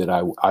food that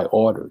I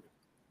ordered,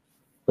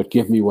 but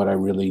give me what I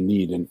really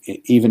need, and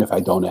even if I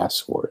don't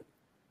ask for it?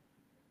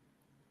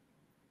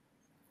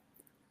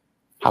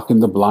 How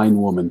can the blind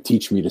woman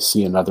teach me to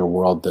see another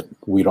world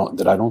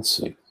that I don't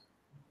see?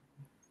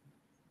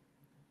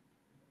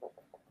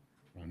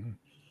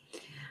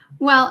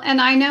 Well, and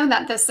I know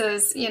that this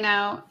is, in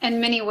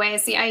many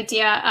ways, the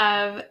idea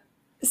of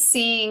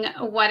seeing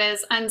what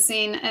is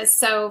unseen is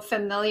so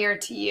familiar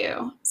to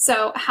you.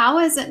 So how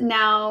is it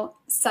now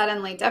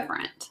suddenly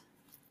different?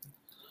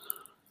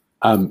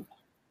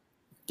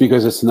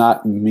 Because it's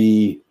not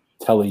me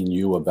telling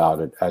you about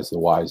it as the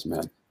wise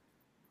man.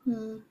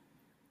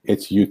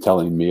 It's you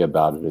telling me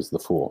about it as the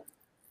fool.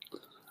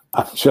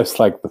 I'm just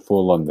like the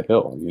fool on the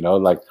hill,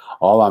 like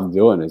all I'm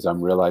doing is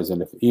I'm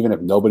realizing even if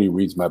nobody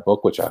reads my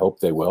book, which I hope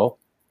they will,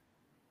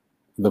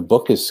 the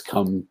book has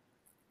come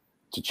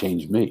to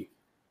change me.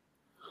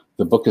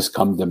 The book has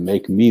come to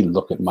make me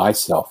look at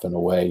myself in a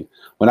way.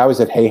 When I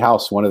was at Hay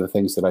House, one of the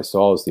things that I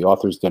saw is the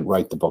authors didn't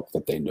write the book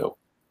that they knew.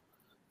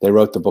 They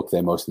wrote the book they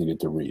most needed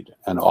to read.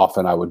 And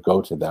often I would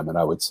go to them and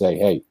I would say,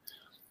 hey,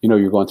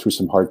 you're going through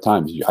some hard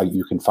times.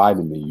 You confide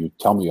in me. You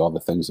tell me all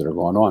the things that are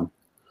going on.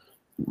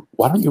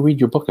 Why don't you read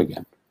your book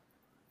again?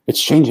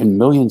 It's changing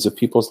millions of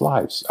people's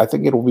lives. I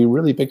think it'll be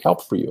really big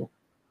help for you.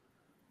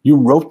 You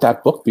wrote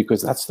that book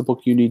because that's the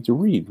book you need to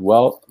read.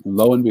 Well,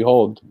 lo and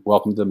behold,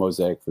 welcome to the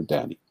Mosaic for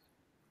Danny.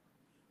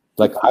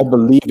 Like, I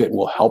believe it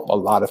will help a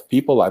lot of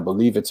people. I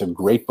believe it's a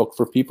great book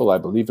for people. I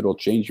believe it'll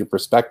change your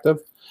perspective.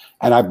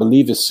 And I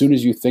believe as soon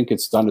as you think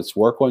it's done its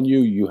work on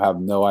you, you have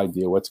no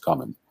idea what's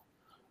coming.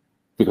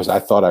 Because I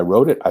thought I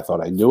wrote it, I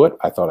thought I knew it,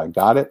 I thought I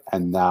got it,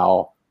 and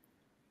now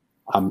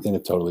I'm in a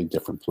totally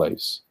different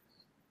place.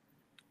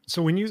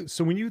 So when you thank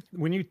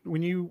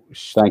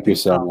you,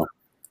 Samuel.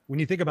 When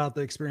you think about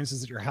the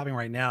experiences that you're having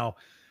right now,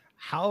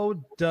 how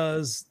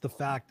does the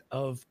fact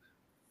of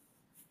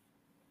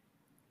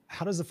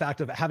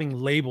having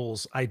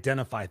labels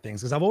identify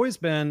things? Because I've always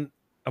been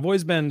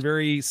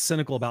very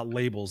cynical about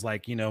labels.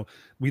 Like, you know,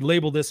 we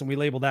label this and we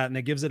label that, and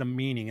it gives it a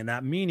meaning, and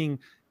that meaning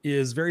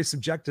is very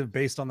subjective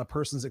based on the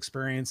person's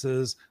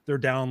experiences, their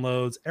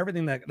downloads,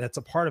 everything that's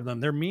a part of them,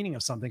 their meaning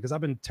of something. Because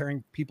I've been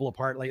tearing people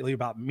apart lately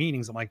about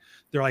meanings. I'm like,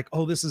 they're like,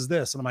 oh, this is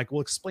this. And I'm like,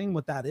 well, explain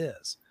what that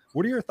is.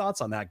 What are your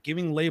thoughts on that?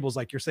 Giving labels,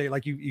 like you're saying,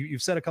 like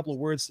you've said a couple of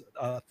words,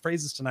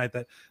 phrases tonight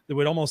that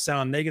would almost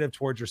sound negative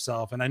towards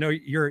yourself. And I know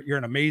you're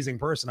an amazing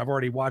person. I've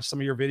already watched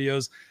some of your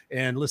videos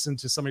and listened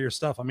to some of your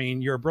stuff. I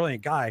mean, you're a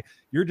brilliant guy.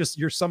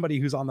 You're somebody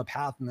who's on the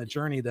path and the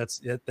journey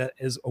that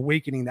is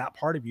awakening that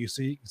part of you.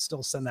 So you can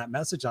still send that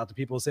message out to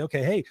people and say,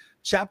 okay, hey,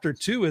 chapter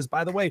 2 is,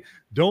 by the way,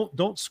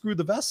 don't screw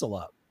the vessel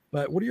up.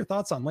 But what are your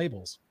thoughts on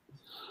labels?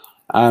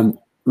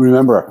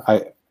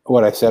 Remember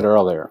what I said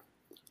earlier.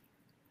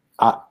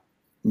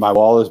 My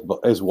wall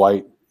is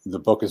white. The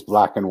book is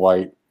black and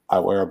white. I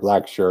wear a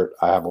black shirt.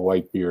 I have a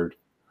white beard.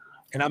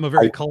 And I'm a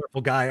very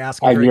colorful guy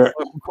asking very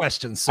colorful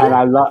questions. So. And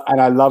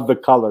I love the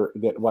color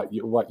that what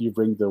you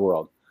bring to the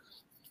world.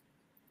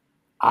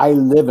 I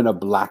live in a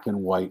black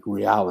and white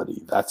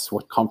reality. That's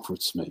what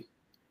comforts me.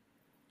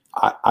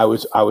 I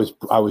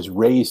was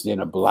raised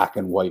in a black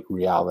and white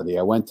reality.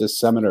 I went to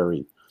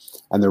seminary,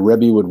 and the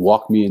Rebbe would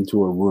walk me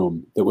into a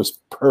room that was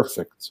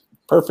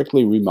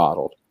perfectly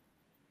remodeled.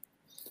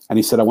 And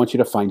he said, I want you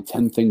to find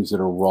 10 things that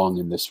are wrong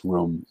in this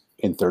room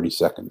in 30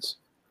 seconds.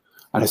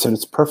 And I said,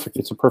 it's perfect.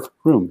 It's a perfect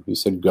room. He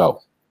said,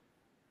 go.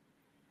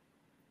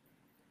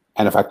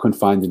 And if I couldn't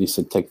find it, he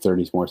said, take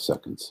 30 more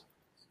seconds.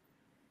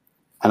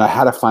 And I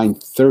had to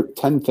find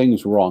 10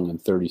 things wrong in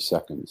 30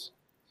 seconds.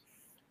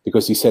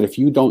 Because he said, if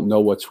you don't know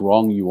what's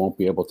wrong, you won't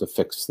be able to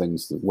fix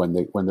things when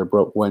they're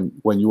broke, when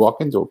you walk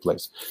into a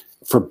place.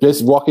 For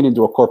walking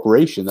into a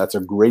corporation, that's a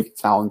great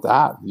talent to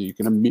have. You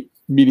can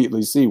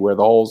immediately see where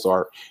the holes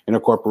are in a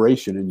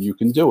corporation, and you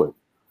can do it.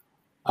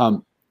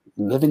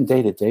 Living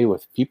day to day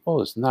with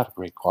people is not a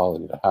great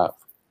quality to have.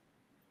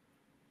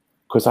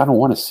 Because I don't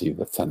want to see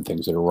the 10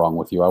 things that are wrong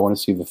with you. I want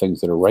to see the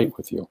things that are right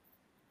with you.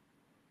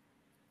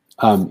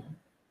 I'm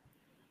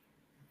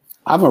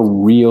a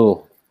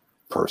real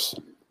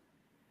person.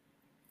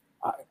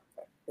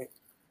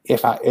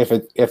 If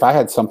I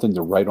had something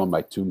to write on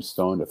my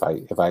tombstone,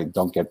 if I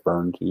don't get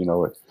burned, you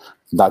know,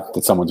 not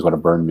that someone's going to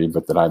burn me,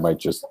 but that I might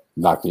just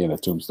not be in a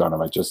tombstone, I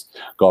might just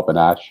go up in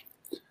ash.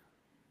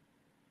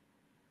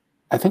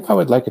 I think I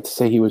would like it to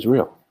say he was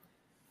real.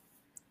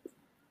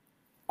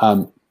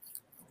 You're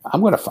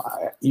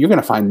going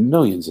to find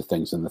millions of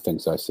things in the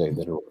things I say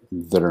that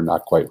are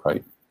not quite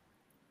right,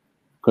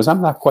 because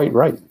I'm not quite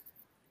right.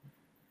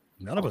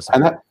 None of us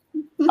are. And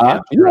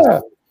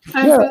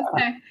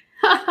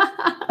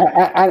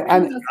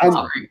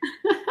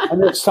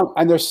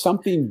and there's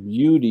something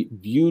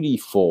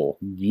beautiful.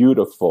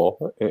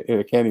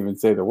 I can't even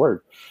say the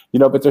word, you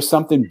know, but there's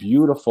something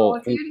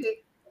beautiful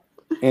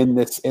in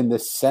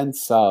this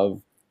sense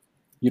of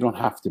you don't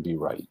have to be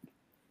right.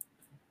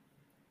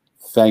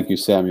 Thank you,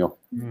 Samuel.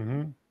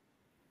 Mm-hmm.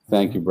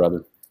 Thank you,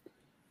 brother.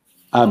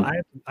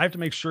 I have to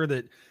make sure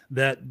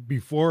that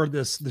before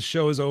the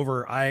show is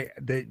over,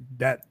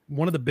 that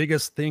one of the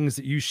biggest things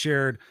that you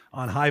shared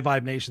on High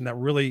Vibe Nation that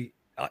really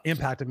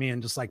impacted me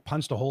and just like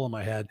punched a hole in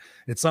my head.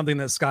 It's something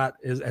that Scott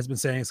has been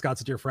saying.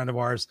 Scott's a dear friend of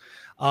ours.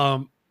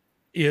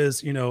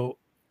 Is, you know,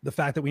 the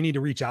fact that we need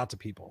to reach out to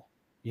people.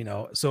 You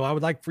know, so I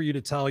would like for you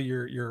to tell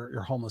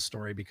your homeless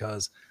story,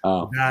 because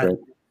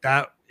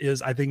that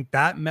is, I think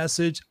that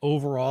message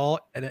overall,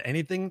 and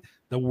anything,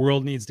 the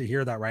world needs to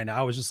hear that right now.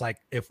 I was just like,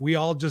 if we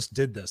all just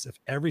did this, if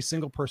every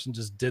single person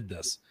just did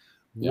this,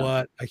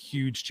 what a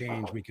huge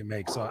change we can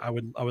make. So I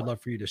would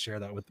love for you to share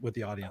that with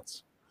the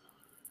audience.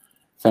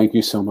 Thank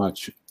you so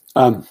much.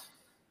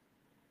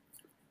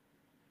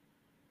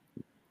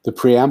 The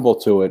preamble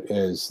to it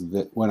is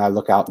that when I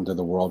look out into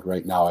the world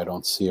right now, I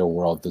don't see a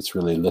world that's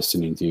really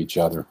listening to each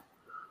other.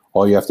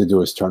 All you have to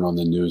do is turn on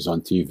the news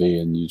on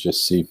TV and you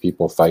just see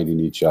people fighting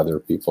each other,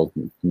 people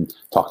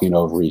talking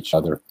over each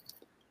other.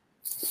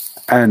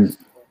 And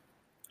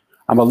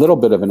I'm a little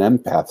bit of an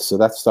empath, so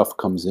that stuff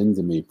comes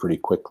into me pretty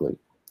quickly.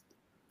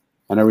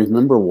 And I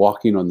remember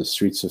walking on the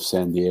streets of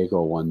San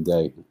Diego one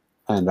day,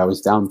 and I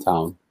was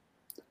downtown,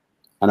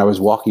 and I was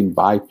walking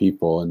by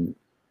people, and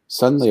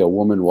suddenly a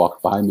woman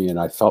walked by me, and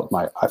I felt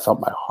my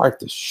heart,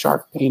 this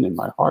sharp pain in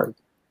my heart.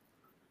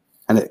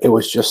 And it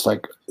was just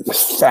like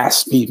this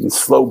fast beat and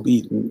slow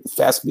beat and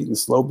fast beat and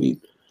slow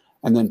beat.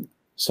 And then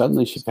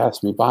suddenly she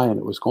passed me by and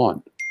it was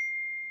gone.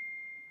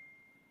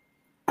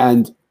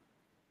 And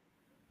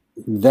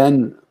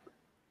then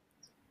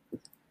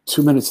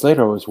 2 minutes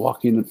later, I was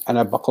walking and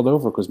I buckled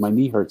over because my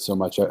knee hurt so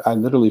much. I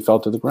literally fell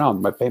to the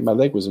ground. My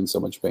leg was in so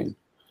much pain.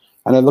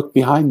 And I looked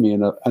behind me,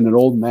 and an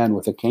old man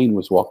with a cane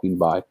was walking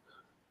by,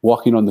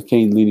 walking on the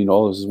cane, leaning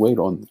all of his weight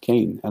on the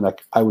cane. And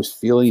I was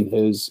feeling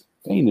his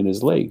pain in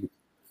his leg,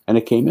 and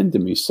it came into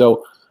me.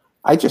 So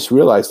I just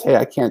realized,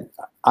 hey,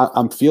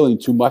 I'm feeling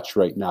too much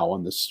right now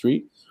on the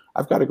street.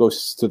 I've got to go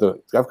to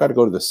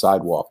the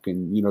sidewalk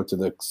and, to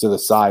the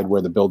side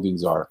where the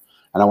buildings are.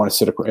 And I want to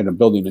sit in a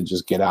building and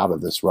just get out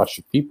of this rush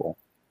of people.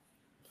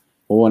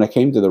 Well, when I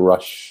came to the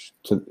rush,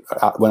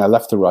 when I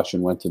left the rush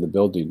and went to the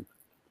building,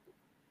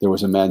 there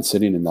was a man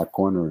sitting in that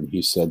corner, and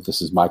he said,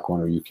 "This is my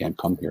corner. You can't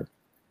come here."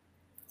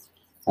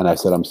 And I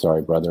said, "I'm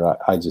sorry, brother.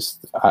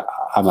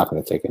 I'm not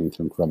going to take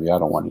anything from you. I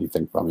don't want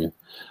anything from you.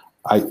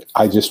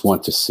 I just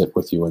want to sit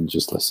with you and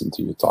just listen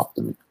to you talk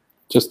to me.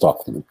 Just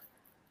talk to me."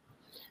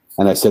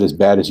 And I said, "As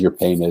bad as your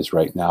pain is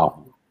right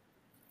now,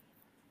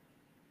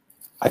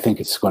 I think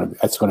it's going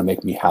to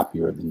make me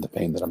happier than the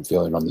pain that I'm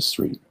feeling on the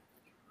street.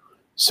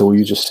 So will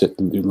you just sit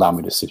and allow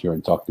me to sit here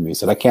and talk to me?" He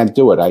said, "I can't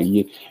do it.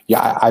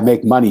 I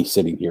make money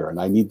sitting here, and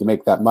I need to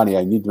make that money.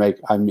 I need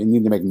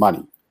to make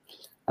money."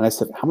 And I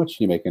said, "How much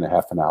do you make in a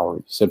half an hour?"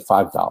 He said,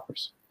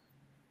 $5.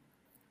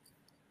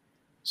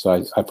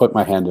 So I put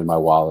my hand in my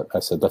wallet. I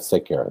said, "Let's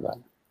take care of that.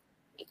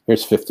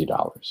 Here's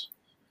 $50.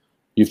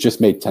 You've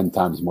just made 10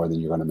 times more than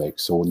you're going to make.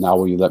 So now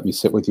will you let me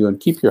sit with you and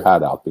keep your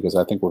hat out, because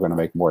I think we're going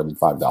to make more than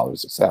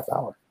 $5 this half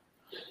hour."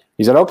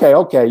 He said,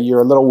 okay,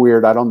 you're a little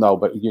weird. I don't know,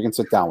 but you can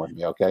sit down with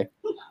me, okay?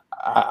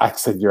 I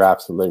said, "You're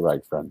absolutely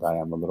right, friend. I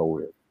am a little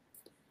weird."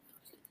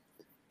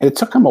 And it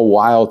took him a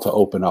while to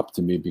open up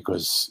to me,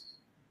 because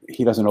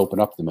he doesn't open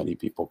up to many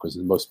people, because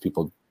most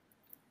people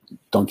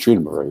don't treat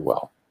him very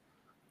well.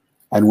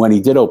 And when he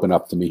did open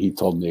up to me, he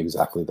told me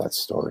exactly that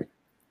story.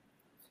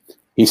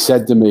 He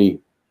said to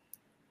me,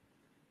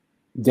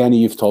 "Danny,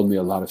 you've told me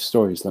a lot of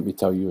stories. Let me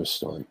tell you a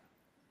story.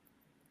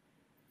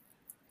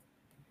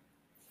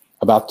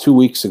 About 2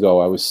 weeks ago,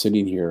 I was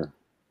sitting here,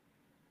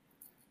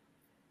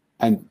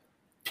 and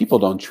people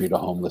don't treat a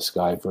homeless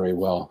guy very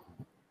well.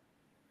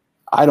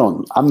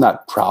 I'm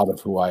not proud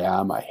of who I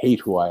am. I hate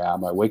who I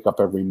am. I wake up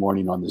every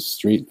morning on the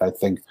street and I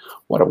think,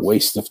 what a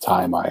waste of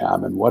time I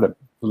am, and what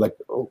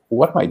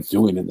am I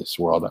doing in this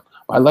world?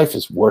 My life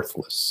is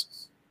worthless."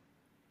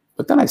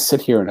 But then I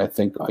sit here and I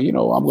think,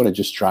 I'm going to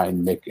just try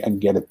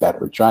and get it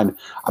better.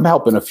 I'm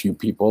helping a few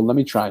people. Let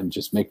me try and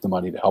just make the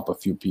money to help a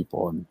few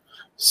people and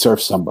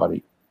serve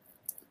somebody.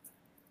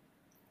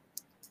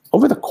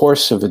 Over the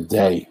course of a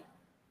day,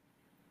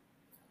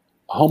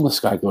 a homeless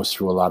guy goes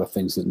through a lot of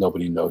things that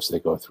nobody knows they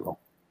go through.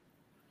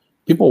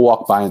 People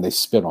walk by and they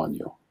spit on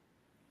you.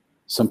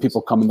 Some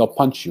people come and they'll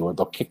punch you, or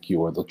they'll kick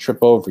you, or they'll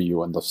trip over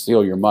you, and they'll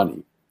steal your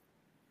money.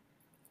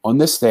 On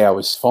this day, I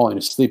was falling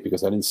asleep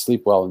because I didn't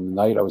sleep well in the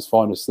night. I was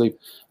falling asleep,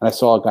 and I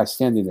saw a guy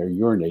standing there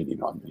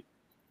urinating on me.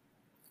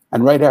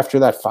 And right after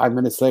that, 5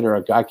 minutes later,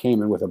 a guy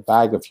came in with a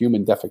bag of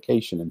human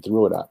defecation and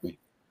threw it at me.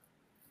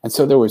 And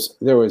so there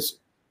was,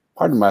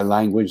 pardon my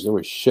language, there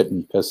was shit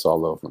and piss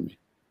all over me.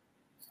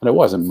 And it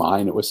wasn't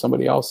mine, it was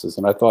somebody else's.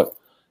 And I thought,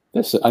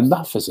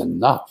 enough is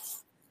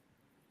enough.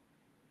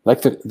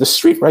 Like the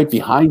street right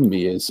behind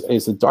me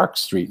is a dark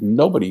street, and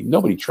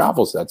nobody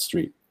travels that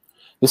street.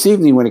 This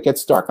evening, when it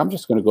gets dark, I'm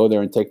just going to go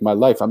there and take my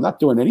life. I'm not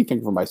doing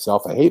anything for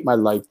myself. I hate my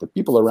life. The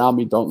people around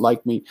me don't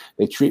like me.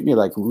 They treat me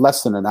like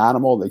less than an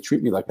animal. They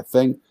treat me like a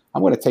thing.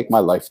 I'm going to take my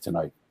life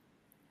tonight.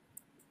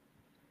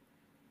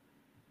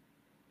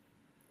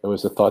 It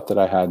was a thought that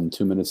I had, and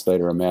 2 minutes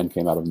later, a man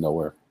came out of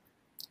nowhere.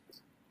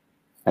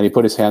 And he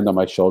put his hand on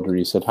my shoulder, and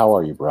he said, "How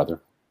are you,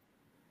 brother?"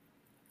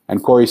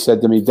 And Corey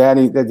said to me,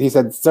 "Danny," he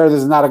said, "Sir,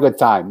 this is not a good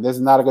time. This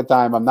is not a good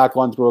time. I'm not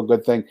going through a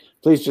good thing.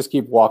 Please just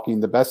keep walking.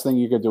 The best thing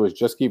you could do is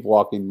just keep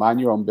walking. Mind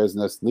your own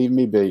business. Leave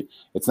me be.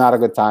 It's not a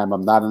good time.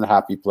 I'm not in a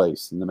happy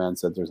place." And the man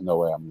said, "There's no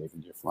way I'm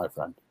leaving you, my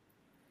friend."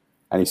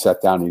 And he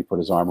sat down and he put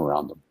his arm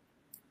around him.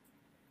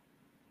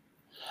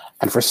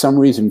 And for some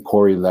reason,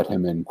 Corey let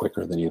him in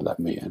quicker than he let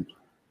me in.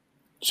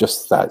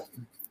 Just that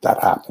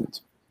happened.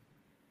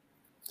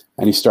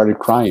 And he started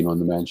crying on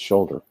the man's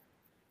shoulder.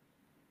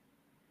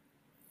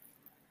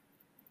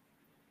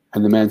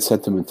 And the man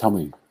said to him, "Tell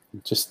me,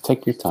 just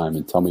take your time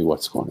and tell me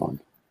what's going on."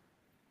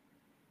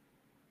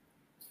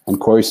 And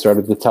Corey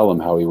started to tell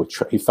him how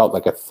he felt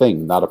like a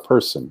thing, not a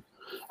person.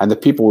 And the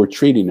people were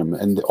treating him,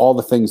 and all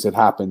the things that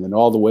happened, and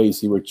all the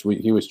ways he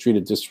was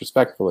treated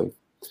disrespectfully.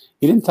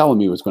 He didn't tell him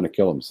he was going to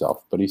kill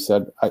himself, but he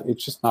said,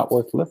 "It's just not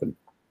worth living."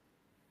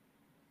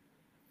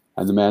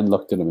 And the man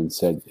looked at him and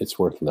said, "It's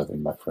worth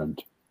living, my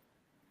friend.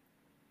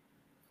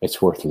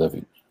 It's worth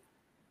living.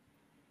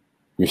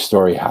 Your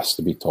story has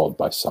to be told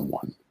by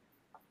someone."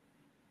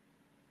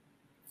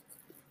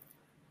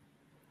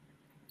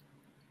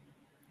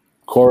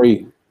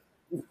 Corey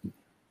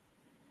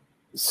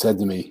said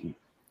to me,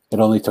 "It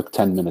only took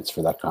 10 minutes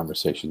for that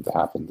conversation to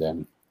happen,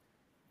 Danny.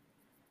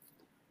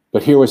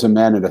 But here was a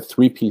man in a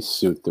three-piece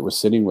suit that was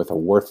sitting with a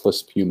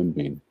worthless human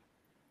being.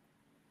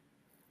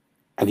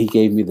 And he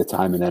gave me the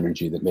time and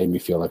energy that made me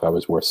feel like I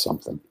was worth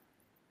something.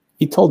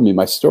 He told me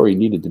my story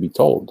needed to be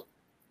told.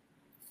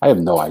 I have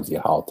no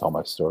idea how I'll tell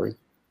my story.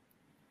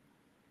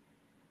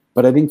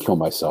 But I didn't kill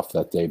myself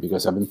that day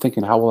because I've been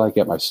thinking, how will I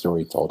get my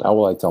story told? How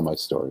will I tell my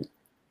story?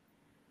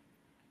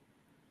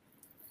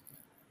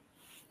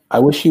 I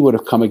wish he would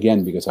have come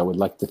again because I would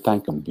like to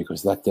thank him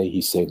because that day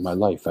he saved my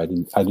life. I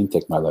didn't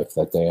take my life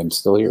that day. I'm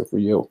still here for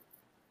you.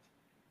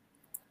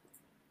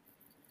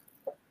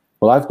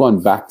 Well, I've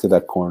gone back to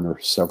that corner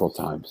several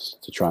times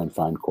to try and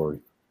find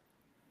Corey.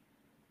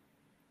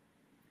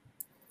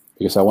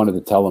 Because I wanted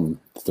to tell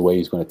him that the way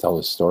he's going to tell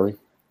his story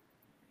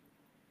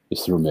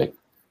is through me.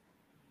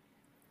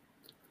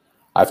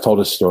 I've told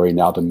his story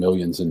now to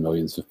millions and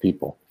millions of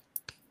people.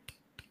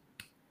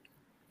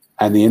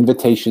 And the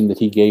invitation that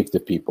he gave to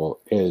people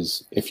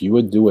is, if you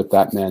would do what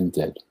that man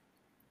did,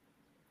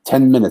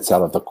 10 minutes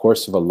out of the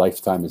course of a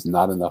lifetime is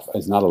not enough,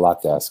 is not a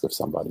lot to ask of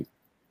somebody.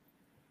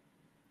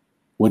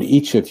 Would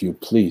each of you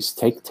please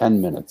take 10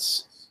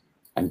 minutes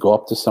and go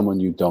up to someone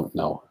you don't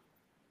know?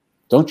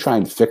 Don't try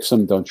and fix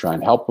them. Don't try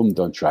and help them.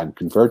 Don't try and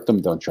convert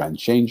them. Don't try and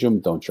change them.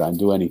 Don't try and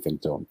do anything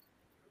to them.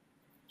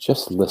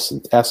 Just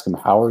listen. Ask them,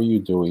 how are you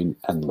doing?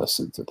 And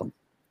listen to them.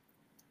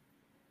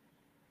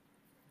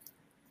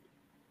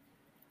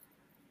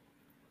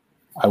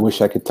 I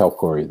wish I could tell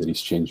Corey that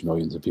he's changed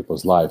millions of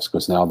people's lives,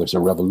 because now there's a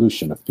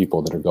revolution of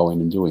people that are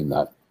going and doing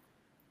that.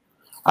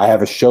 I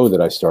have a show that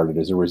I started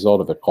as a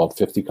result of it called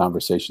 50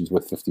 Conversations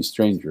with 50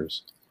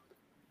 Strangers.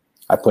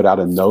 I put out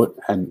a note,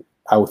 and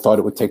I thought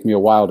it would take me a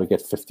while to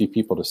get 50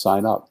 people to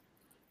sign up.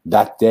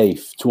 That day,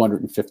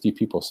 250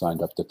 people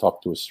signed up to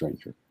talk to a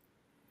stranger.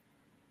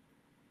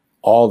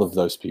 All of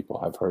those people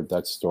have heard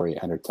that story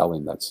and are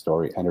telling that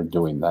story and are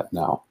doing that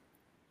now.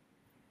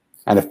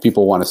 And if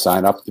people want to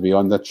sign up to be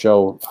on that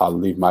show, I'll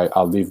leave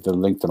the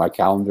link to my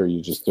calendar.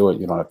 You just do it.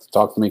 You don't have to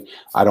talk to me.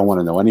 I don't want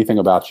to know anything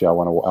about you. I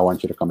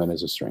want you to come in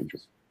as a stranger.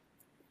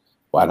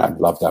 Well, and I'd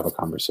love to have a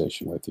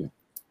conversation with you.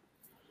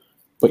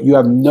 But you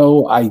have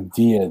no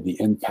idea the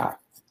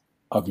impact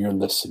of your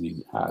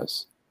listening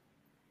has.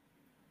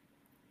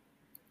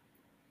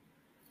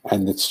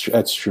 And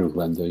that's true,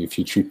 Linda. If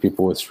you treat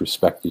people with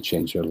respect, you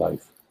change their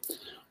life.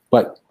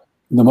 But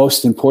the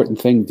most important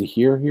thing to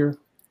hear here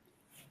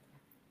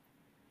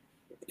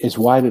is,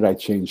 why did I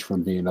change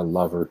from being a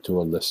lover to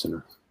a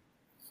listener?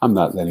 I'm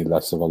not any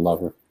less of a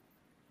lover.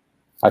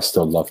 I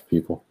still love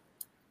people.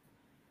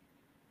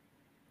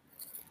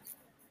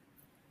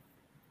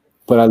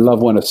 But I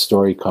love when a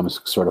story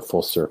comes sort of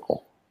full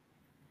circle.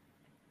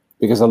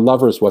 Because a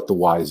lover is what the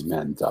wise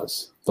man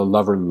does. The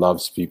lover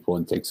loves people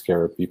and takes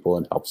care of people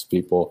and helps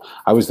people.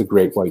 I was the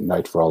great white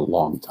knight for a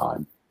long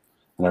time.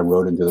 And I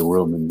rode into the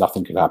room and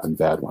nothing could happen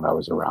bad when I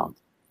was around.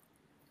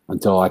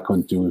 Until I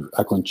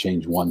couldn't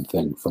change one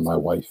thing for my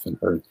wife in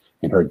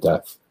her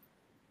death.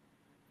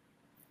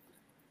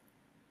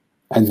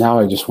 And now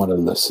I just want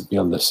to be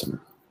a listener.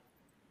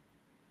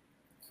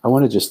 I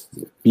want to just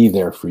be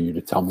there for you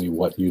to tell me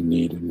what you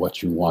need and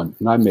what you want.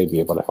 And I may be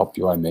able to help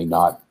you, I may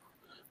not.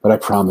 But I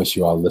promise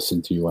you, I'll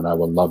listen to you, and I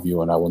will love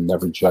you, and I will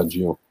never judge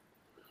you.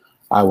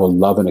 I will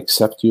love and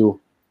accept you.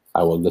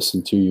 I will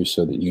listen to you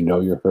so that you know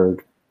you're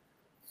heard.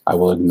 I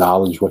will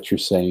acknowledge what you're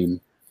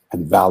saying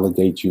and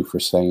validate you for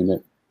saying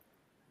it.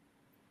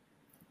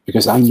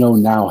 Because I know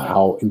now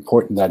how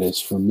important that is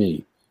for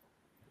me.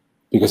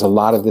 Because a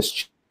lot of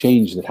this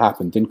change that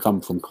happened didn't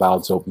come from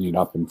clouds opening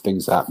up and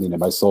things happening and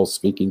my soul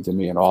speaking to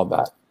me and all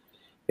that.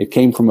 It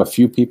came from a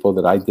few people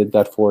that I did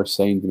that for,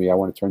 saying to me, I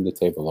want to turn the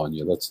table on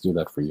you. Let's do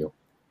that for you.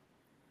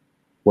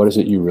 What is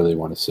it you really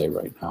want to say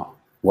right now?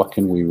 What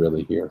can we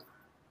really hear?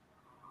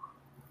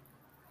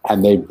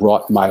 And they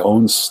brought my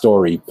own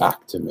story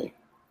back to me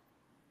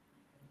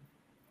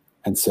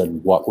and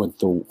said, what would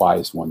the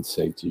wise one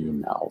say to you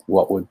now?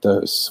 What would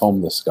the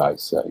homeless guy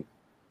say?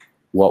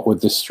 What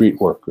would the street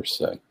worker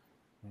say?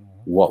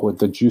 What would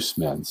the juice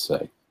man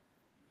say?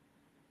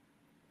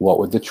 What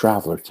would the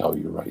traveler tell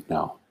you right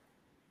now?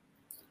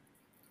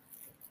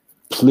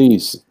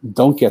 Please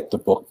don't get the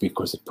book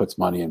because it puts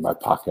money in my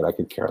pocket. I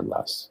could care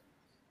less.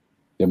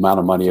 The amount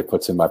of money it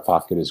puts in my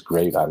pocket is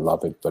great. I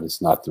love it, but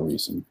it's not the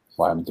reason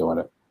why I'm doing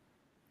it.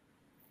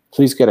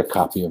 Please get a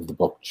copy of the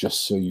book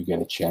just so you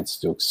get a chance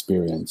to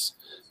experience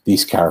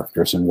these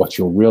characters, and what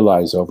you'll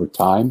realize over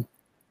time,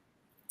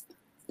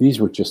 these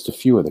were just a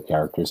few of the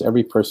characters.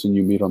 Every person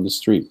you meet on the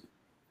street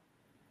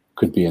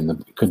could be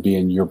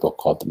in your book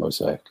called The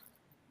Mosaic,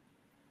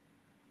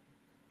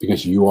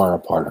 because you are a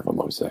part of a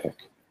mosaic.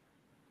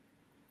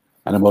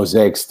 And a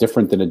mosaic's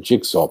different than a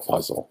jigsaw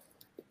puzzle.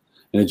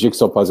 In a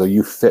jigsaw puzzle,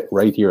 you fit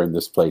right here in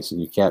this place,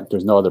 and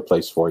there's no other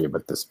place for you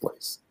but this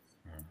place.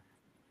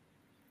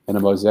 In a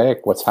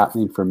mosaic, what's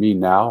happening for me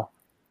now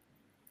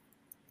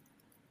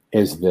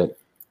is that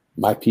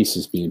my piece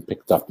is being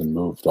picked up and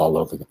moved all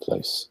over the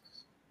place.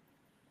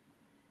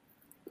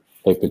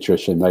 Hey,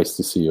 Patricia, nice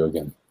to see you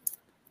again.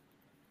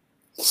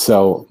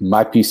 So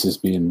my piece is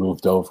being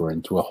moved over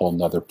into a whole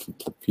nother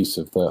piece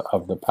of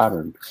the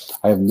pattern.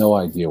 I have no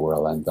idea where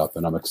I'll end up,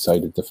 and I'm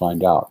excited to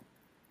find out.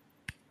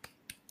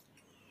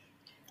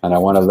 And I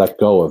want to let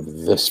go of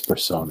this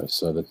persona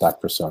so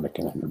that persona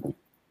can enter me.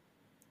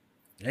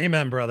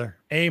 Amen, brother.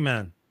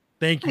 Amen.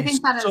 Thank you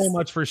so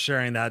much for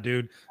sharing that,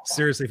 dude.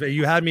 Seriously,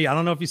 you had me. I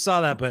don't know if you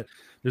saw that, but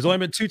there's only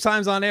been 2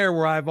 times on air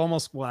where I've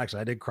almost, well,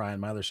 actually I did cry in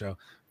my other show,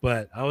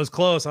 but I was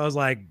close. I was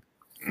like,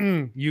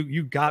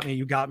 you got me.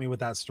 You got me with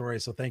that story.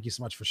 So thank you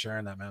so much for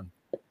sharing that, man.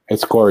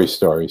 It's Corey's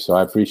story. So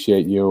I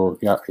appreciate you.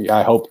 Yeah,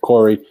 I hope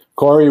Corey,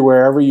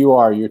 wherever you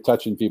are, you're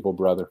touching people,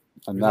 brother.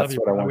 And that's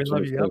what I want you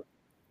to do.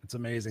 It's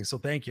amazing. So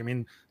thank you. I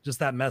mean, just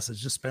that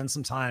message, just spend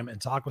some time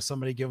and talk with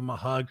somebody, give them a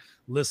hug,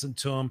 listen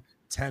to them,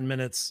 10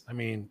 minutes. I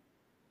mean,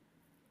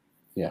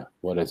 yeah.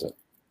 What is it?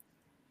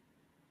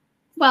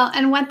 Well,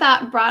 and what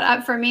that brought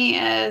up for me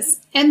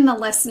is in the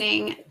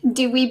listening,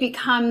 do we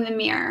become the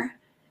mirror?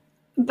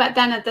 But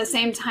then at the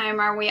same time,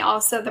 are we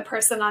also the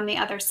person on the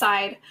other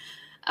side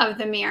of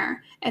the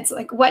mirror? It's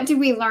like, what do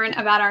we learn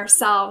about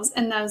ourselves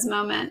in those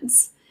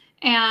moments?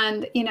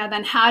 And, you know,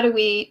 then how do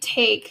we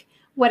take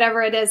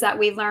whatever it is that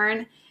we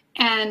learn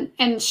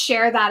and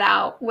share that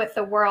out with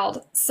the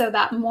world so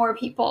that more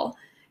people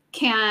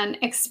can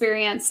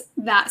experience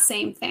that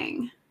same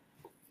thing?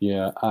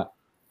 Yeah,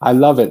 I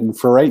love it. And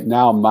for right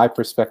now, my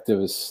perspective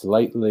is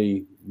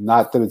slightly,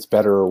 not that it's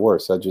better or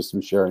worse. I just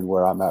am sharing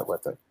where I'm at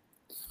with it.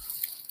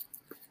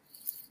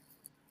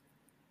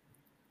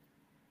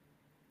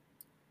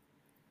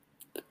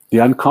 The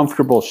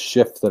uncomfortable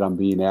shift that I'm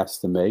being asked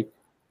to make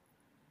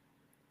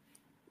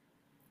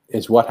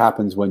is what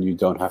happens when you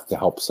don't have to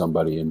help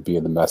somebody and be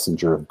the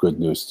messenger of good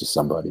news to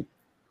somebody.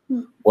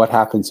 What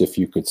happens if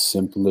you could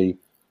simply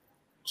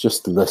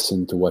just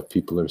listen to what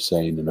people are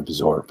saying and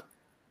absorb?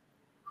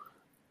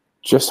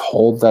 Just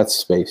hold that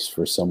space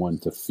for someone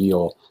to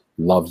feel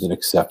loved and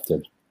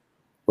accepted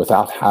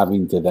without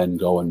having to then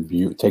go and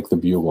take the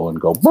bugle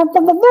and go,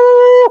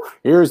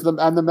 here's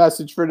the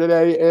message for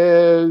today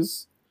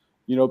is,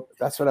 you know,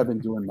 that's what I've been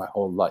doing my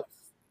whole life.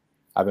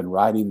 I've been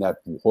riding that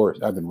horse.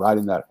 I've been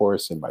riding that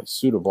horse in my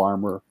suit of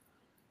armor,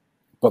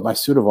 but my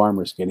suit of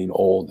armor is getting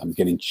old. I'm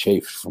getting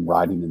chafed from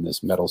riding in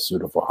this metal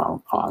suit of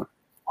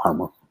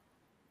armor.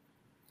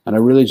 And I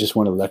really just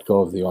want to let go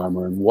of the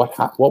armor. And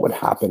what would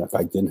happen if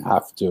I didn't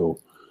have to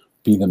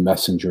be the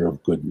messenger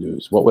of good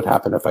news? What would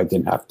happen if I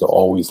didn't have to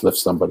always lift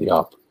somebody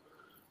up?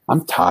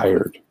 I'm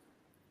tired.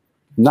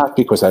 Not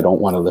because I don't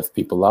want to lift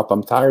people up.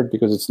 I'm tired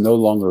because it's no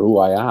longer who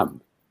I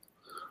am.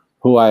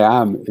 Who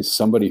I am is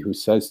somebody who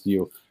says to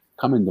you,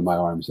 come into my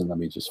arms and let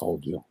me just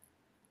hold you.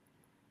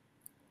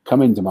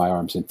 Come into my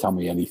arms and tell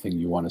me anything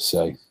you want to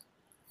say.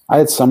 I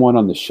had someone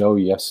on the show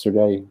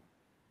yesterday.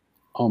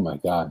 Oh my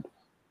God.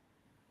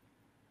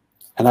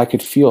 And I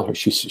could feel her.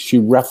 She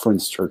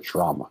referenced her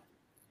trauma.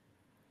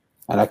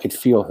 And I could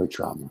feel her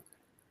trauma.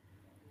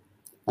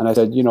 And I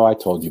said, you know, I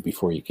told you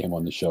before you came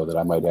on the show that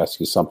I might ask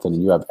you something,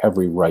 and you have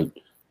every right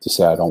to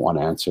say I don't want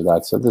to answer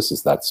that. So this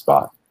is that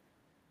spot.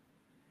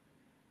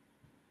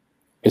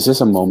 Is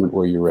this a moment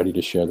where you're ready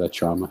to share that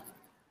trauma?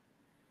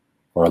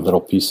 Or a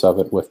little piece of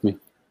it with me?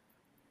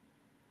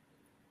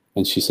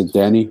 And she said,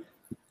 Danny,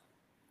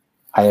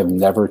 I have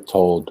never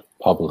told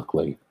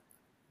publicly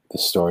the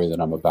story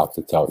that I'm about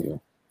to tell you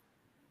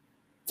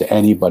to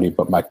anybody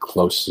but my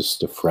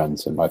closest of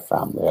friends and my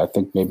family. I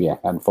think maybe a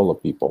handful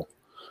of people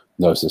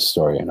knows this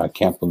story, and I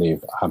can't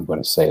believe I'm going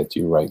to say it to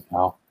you right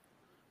now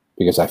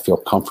because I feel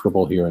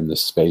comfortable here in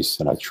this space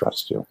and I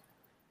trust you.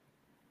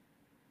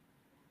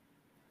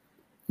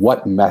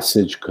 What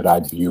message could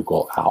I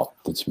bugle out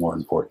that's more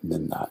important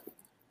than that?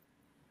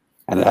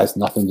 And it has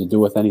nothing to do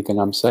with anything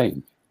I'm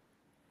saying.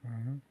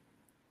 Mm-hmm.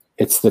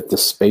 It's that the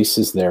space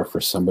is there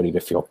for somebody to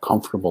feel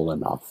comfortable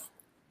enough.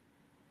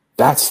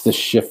 That's the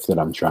shift that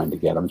I'm trying to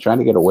get. I'm trying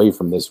to get away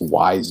from this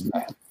wise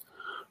man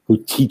who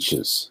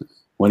teaches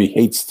when he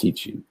hates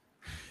teaching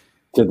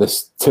to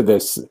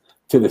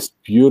this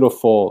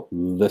beautiful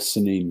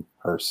listening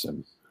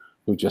person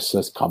who just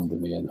says, come to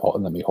me and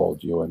let me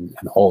hold you and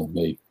hold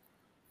me.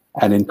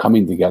 And in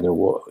coming together,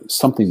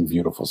 something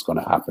beautiful is going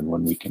to happen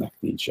when we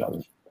connect to each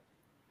other.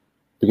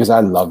 Because I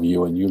love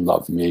you and you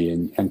love me.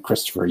 And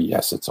Christopher,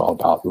 yes, it's all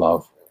about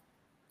love.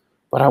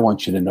 But I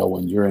want you to know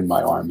when you're in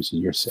my arms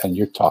and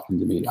you're talking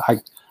to me,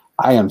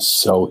 I am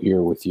so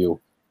here with you.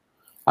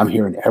 I'm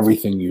hearing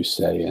everything you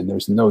say, and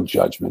there's no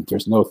judgment.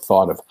 There's no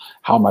thought of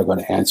how am I going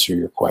to answer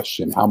your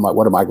question?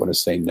 What am I going to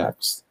say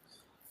next?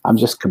 I'm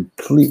just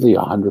completely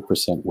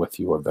 100% with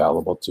you,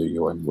 available to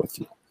you and with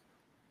you.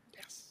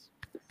 Yes.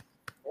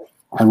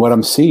 And what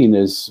I'm seeing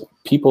is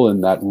people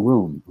in that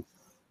room,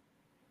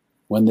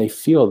 when they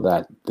feel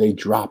that, they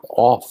drop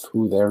off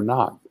who they're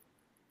not.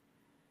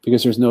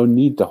 Because there's no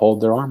need to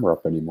hold their armor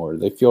up anymore.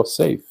 They feel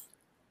safe.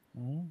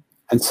 Mm.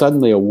 And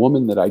suddenly a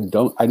woman that I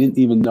didn't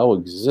even know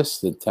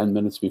existed 10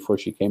 minutes before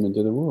she came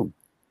into the room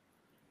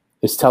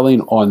is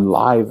telling on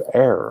live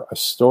air a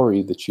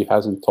story that she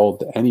hasn't told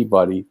to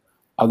anybody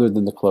other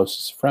than the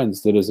closest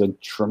friends. That is a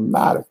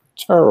traumatic,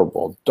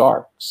 terrible,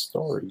 dark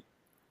story.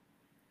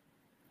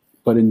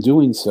 But in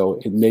doing so,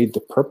 it made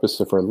the purpose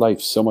of her life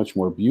so much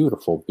more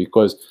beautiful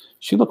because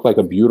she looked like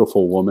a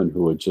beautiful woman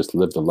who had just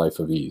lived a life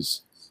of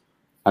ease.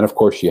 And of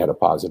course, she had a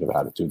positive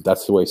attitude.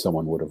 That's the way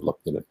someone would have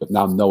looked at it. But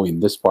now knowing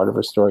this part of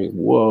her story,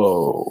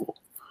 whoa,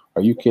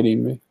 are you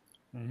kidding me?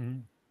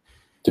 Mm-hmm.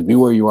 To be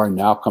where you are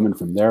now, coming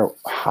from there,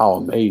 how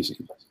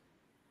amazing.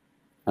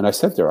 And I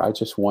said there, I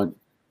just want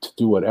to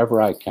do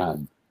whatever I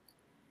can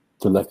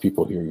to let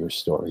people hear your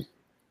story.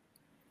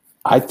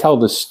 I tell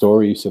the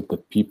stories of the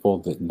people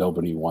that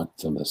nobody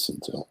wants to listen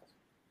to.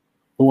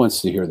 Who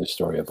wants to hear the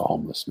story of a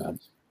homeless man?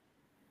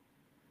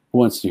 Who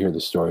wants to hear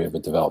the story of a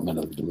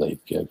developmentally delayed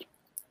kid?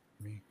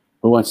 Me.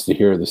 Who wants to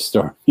hear the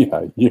story?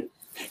 Yeah,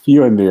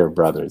 you and me are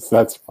brothers.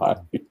 That's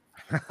fine.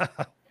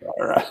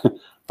 All right.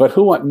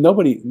 But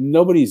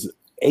nobody's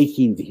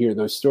aching to hear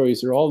those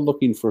stories. They're all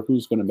looking for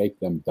who's going to make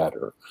them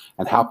better.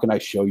 And how can I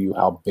show you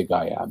how big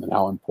I am and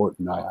how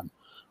important I am?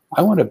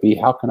 I want to be,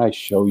 how can I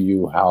show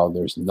you how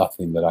there's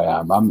nothing that I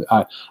am?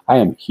 I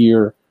am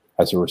here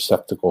as a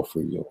receptacle for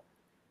you.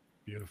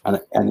 Beautiful.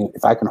 And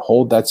if I can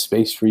hold that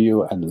space for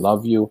you and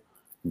love you,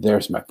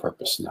 there's my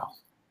purpose now.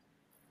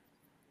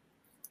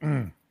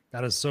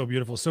 That is so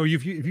beautiful. So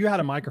if you had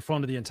a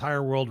microphone to the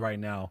entire world right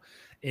now,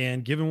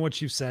 and given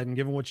what you've said and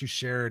given what you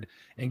shared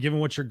and given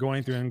what you're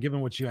going through and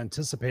given what you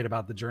anticipate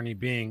about the journey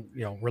being,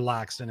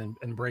 relaxed and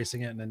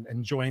embracing it and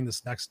enjoying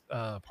this next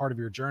part of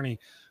your journey,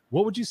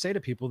 what would you say to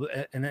people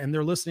and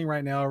they're listening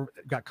right now,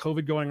 got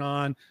COVID going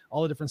on,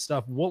 all the different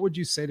stuff. What would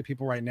you say to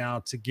people right now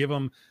to give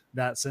them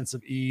that sense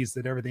of ease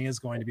that everything is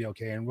going to be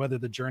okay? And whether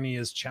the journey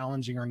is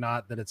challenging or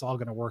not, that it's all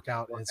going to work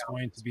out and it's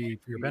going to be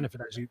for your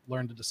benefit as you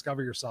learn to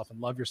discover yourself and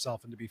love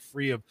yourself and to be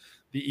free of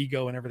the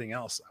ego and everything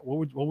else.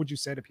 What would you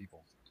say to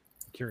people?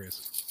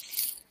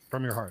 Curious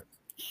from your heart.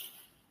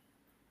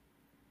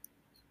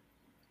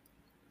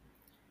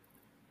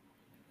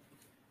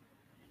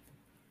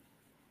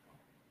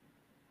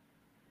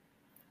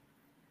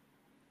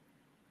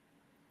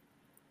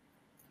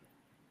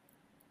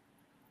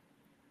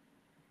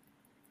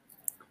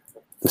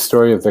 The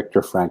story of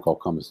Viktor Frankl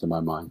comes to my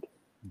mind.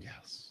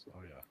 Yes. Oh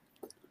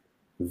yeah.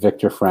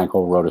 Viktor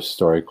Frankl wrote a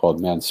story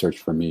called Man's Search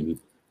for Meaning.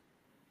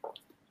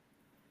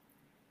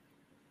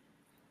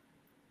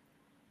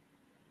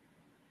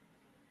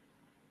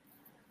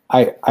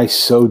 I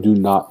so do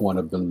not want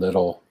to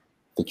belittle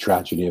the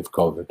tragedy of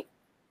COVID.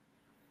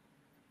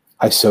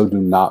 I so do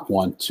not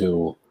want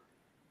to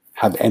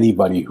have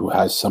anybody who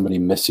has somebody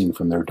missing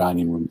from their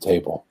dining room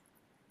table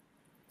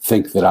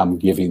think that I'm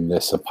giving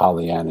this a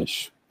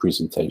Pollyannish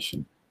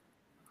presentation.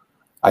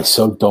 I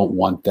so don't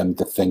want them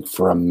to think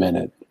for a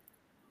minute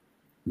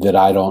that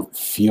I don't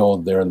feel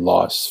their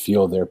loss,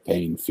 feel their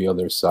pain, feel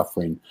their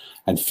suffering,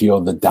 and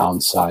feel the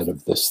downside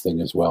of this thing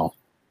as well.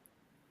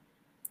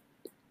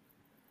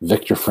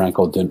 Viktor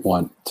Frankl didn't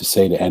want to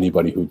say to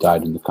anybody who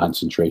died in the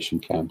concentration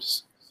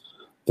camps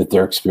that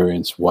their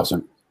experience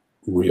wasn't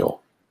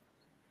real.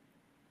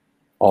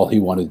 All he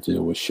wanted to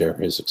do was share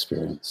his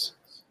experience.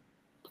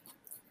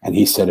 And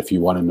he said, if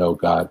you want to know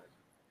God,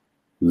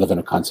 live in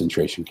a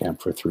concentration camp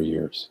for 3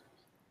 years.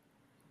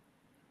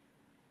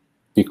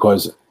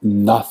 Because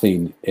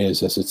nothing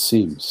is as it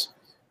seems.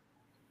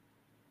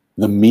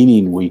 The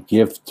meaning we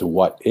give to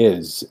what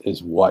is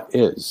what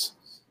is.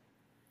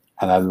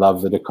 And I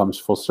love that it comes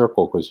full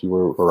circle because you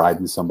were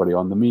riding somebody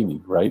on the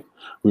meaning, right?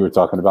 We were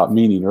talking about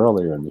meaning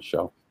earlier in the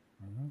show.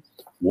 Mm-hmm.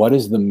 What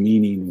is the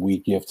meaning we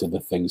give to the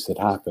things that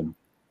happen?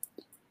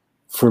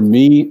 For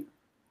me,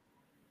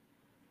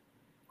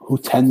 who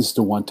tends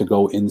to want to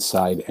go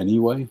inside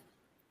anyway,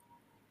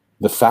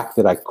 the fact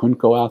that I couldn't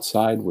go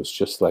outside was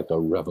just like a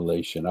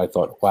revelation. I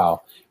thought,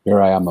 wow,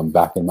 here I am. I'm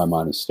back in my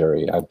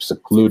monastery. I'm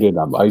secluded.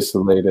 I'm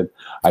isolated.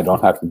 I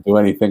don't have to do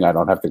anything. I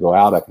don't have to go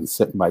out. I can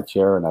sit in my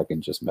chair and I can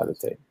just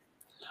meditate.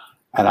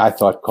 And I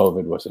thought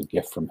COVID was a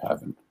gift from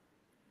heaven.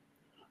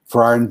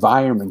 For our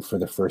environment for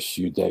the first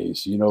few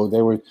days,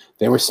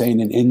 they were saying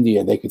in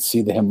India they could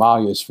see the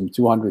Himalayas from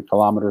 200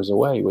 kilometers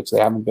away, which they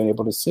haven't been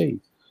able to see.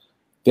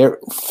 Their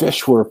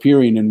fish were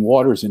appearing in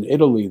waters in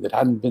Italy that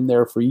hadn't been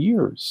there for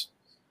years.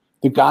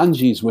 The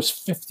Ganges was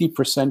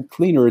 50%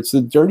 cleaner. It's the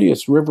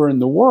dirtiest river in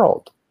the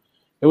world.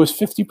 It was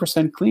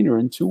 50% cleaner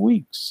in 2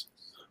 weeks.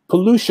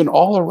 Pollution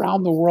all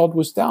around the world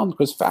was down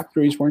because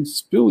factories weren't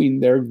spewing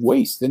their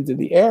waste into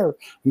the air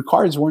and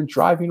cars weren't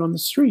driving on the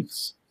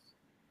streets.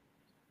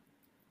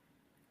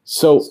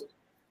 So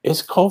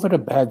is COVID a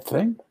bad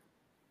thing?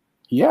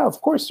 Yeah,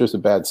 of course there's a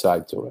bad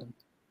side to it.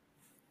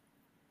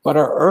 But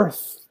our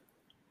earth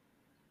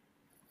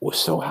was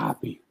so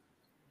happy.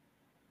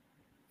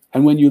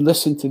 And when you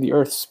listen to the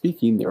earth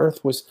speaking, the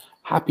earth was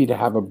happy to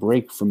have a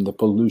break from the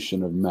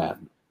pollution of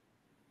man.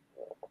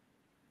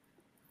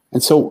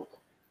 And so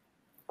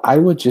I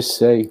would just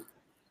say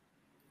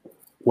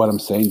what I'm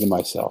saying to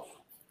myself.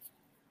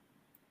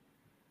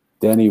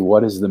 Danny,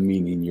 what is the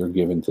meaning you're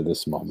giving to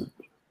this moment?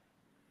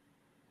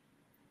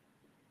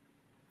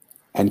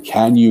 And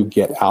can you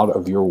get out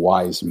of your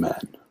wise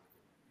men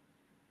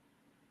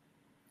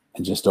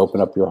and just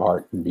open up your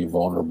heart and be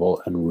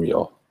vulnerable and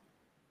real?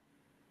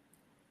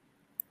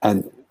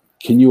 And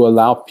can you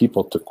allow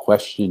people to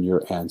question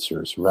your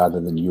answers rather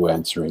than you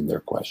answering their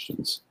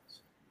questions?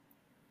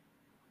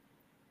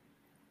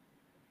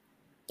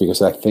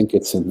 Because I think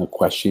it's in the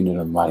questioning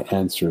of my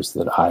answers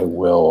that I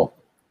will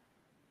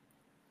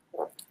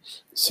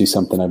see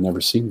something I've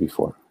never seen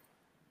before.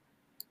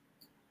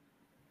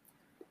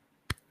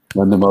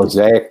 When the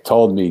mosaic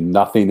told me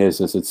nothing is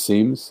as it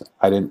seems,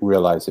 I didn't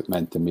realize it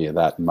meant to me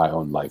that in my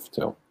own life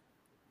too.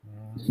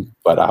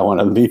 But I want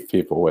to leave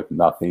people with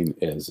nothing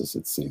is as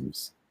it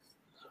seems.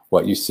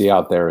 What you see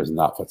out there is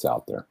not what's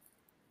out there.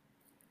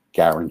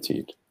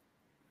 Guaranteed.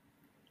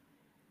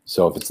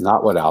 So if it's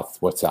not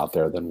what's out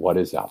there, then what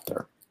is out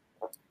there?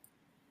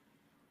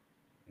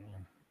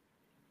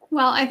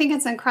 Well, I think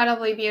it's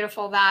incredibly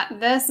beautiful that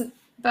this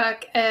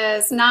book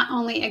is not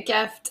only a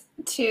gift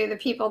to the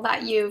people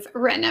that you've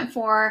written it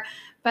for,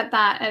 but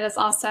that it is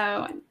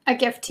also a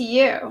gift to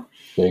you.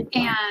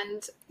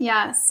 And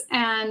yes,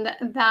 and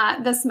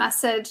that this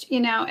message,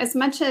 you know, as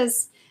much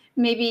as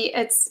maybe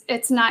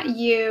it's not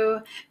you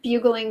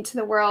bugling to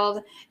the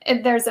world,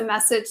 there's a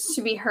message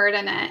to be heard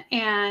in it.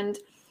 And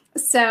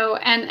so,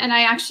 and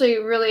I actually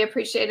really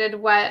appreciated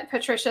what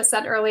Patricia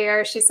said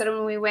earlier. She said,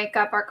 when we wake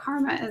up, our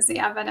karma is the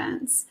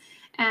evidence.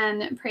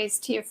 And praise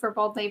to you for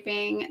boldly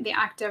being the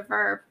active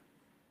verb.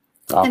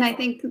 Oh. And I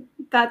think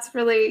that's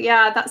really,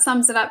 yeah, that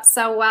sums it up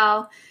so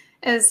well,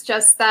 is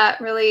just that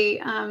really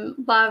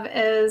love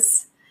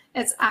is,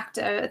 it's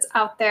active, it's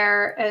out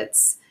there,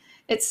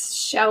 it's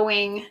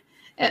showing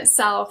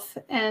itself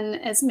in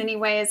as many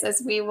ways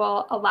as we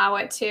will allow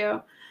it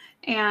to.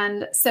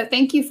 And so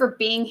thank you for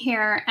being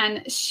here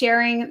and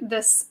sharing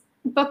this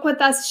book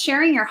with us,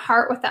 sharing your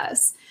heart with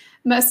us.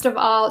 Most of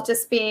all,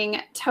 just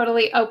being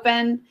totally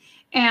open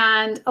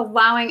and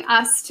allowing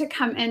us to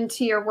come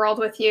into your world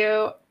with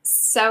you.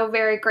 So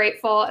very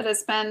grateful. It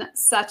has been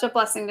such a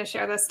blessing to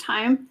share this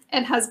time.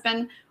 It has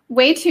been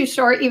way too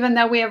short, even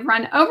though we have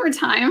run over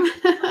time.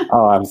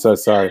 Oh, I'm so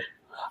sorry.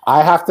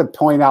 I have to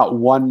point out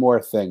one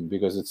more thing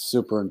because it's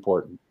super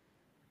important.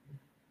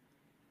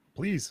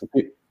 Please.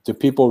 Do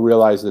people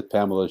realize that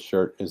Pamela's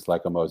shirt is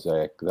like a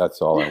mosaic?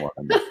 That's all I want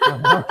to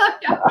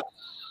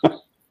know.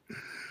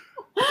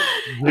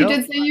 You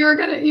did say you were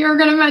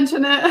gonna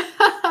mention it.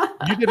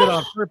 You did it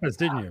on purpose,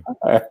 didn't you?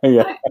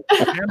 Yeah.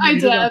 I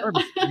did.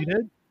 You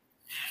did?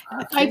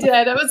 I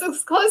did. It was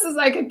as close as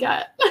I could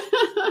get.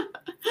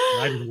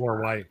 I just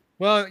wore white.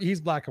 Well, he's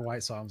black and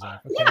white, so I was like,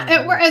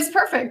 okay, yeah, it's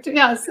perfect.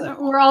 Yes,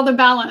 we're all the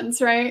balance,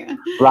 right?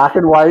 Black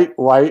and white,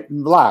 white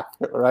and black,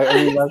 right?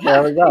 I mean,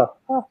 there we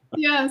go.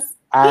 Yes.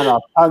 And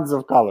tons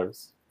of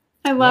colors.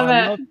 I love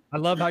it. I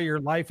love how your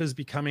life is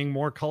becoming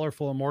more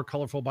colorful and more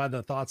colorful by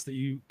the thoughts that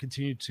you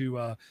continue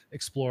to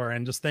explore.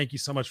 And just thank you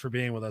so much for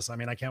being with us. I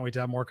mean, I can't wait to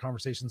have more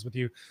conversations with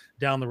you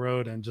down the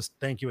road. And just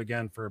thank you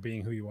again for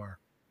being who you are.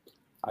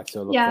 I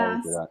so look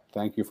forward to that.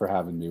 Thank you for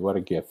having me. What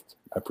a gift.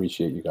 I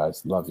appreciate you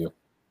guys. Love you.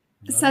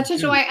 Such a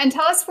joy. And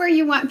tell us where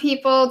you want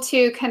people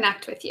to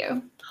connect with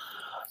you.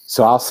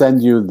 So I'll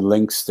send you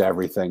links to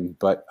everything,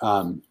 but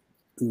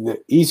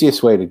the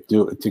easiest way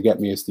to get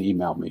me is to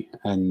email me,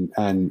 and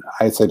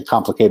it's a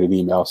complicated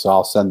email, so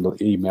I'll send the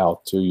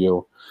email to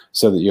you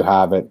so that you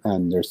have it.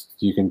 And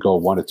you can go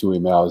 1 or 2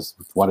 emails,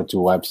 1 or 2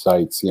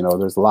 websites. You know,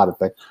 there's a lot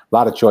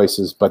of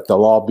choices, but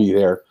they'll all be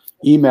there.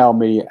 Email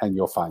me and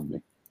you'll find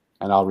me,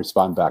 and I'll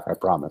respond back. I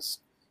promise.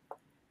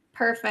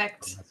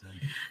 Perfect.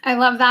 I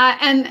love that.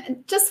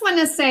 And just want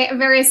to say a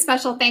very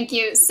special thank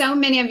you. So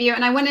many of you,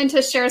 and I wanted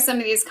to share some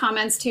of these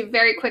comments too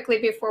very quickly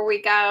before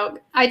we go.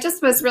 I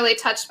just was really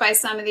touched by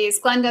some of these.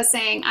 Glenda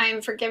saying, I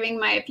am forgiving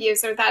my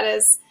abuser. That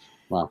is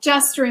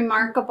just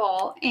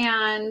remarkable.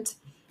 And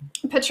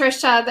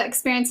Patricia, the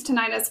experience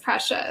tonight is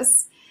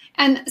precious.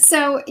 And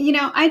so, you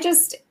know, it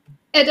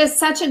is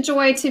such a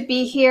joy to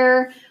be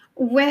here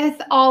with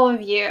all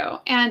of you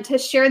and to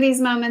share these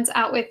moments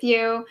out with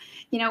you.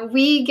 You know,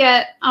 we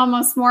get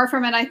almost more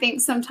from it, I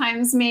think,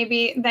 sometimes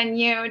maybe than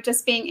you,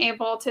 just being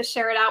able to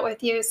share it out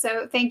with you.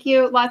 So thank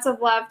you. Lots of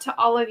love to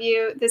all of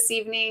you this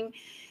evening.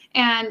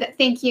 And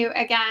thank you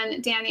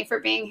again, Danny,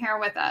 for being here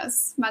with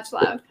us. Much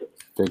love.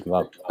 Big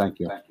love. Thank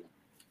you.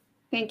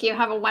 Thank you.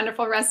 Have a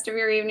wonderful rest of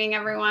your evening,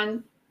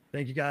 everyone.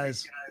 Thank you,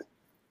 guys.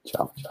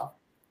 Ciao. Ciao.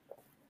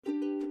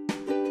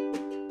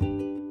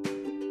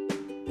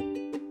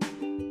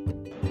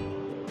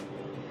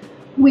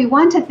 We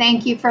want to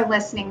thank you for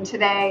listening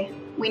today.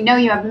 We know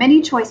you have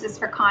many choices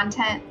for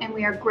content, and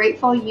we are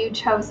grateful you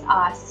chose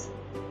us.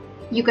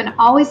 You can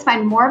always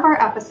find more of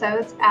our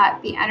episodes at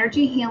the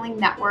Energy Healing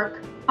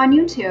Network on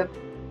YouTube.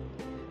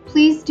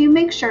 Please do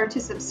make sure to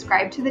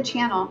subscribe to the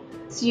channel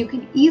so you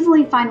can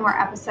easily find more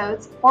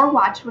episodes or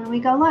watch when we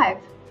go live.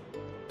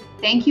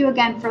 Thank you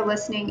again for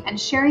listening and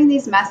sharing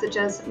these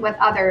messages with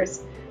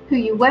others who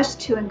you wish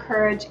to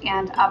encourage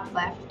and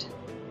uplift.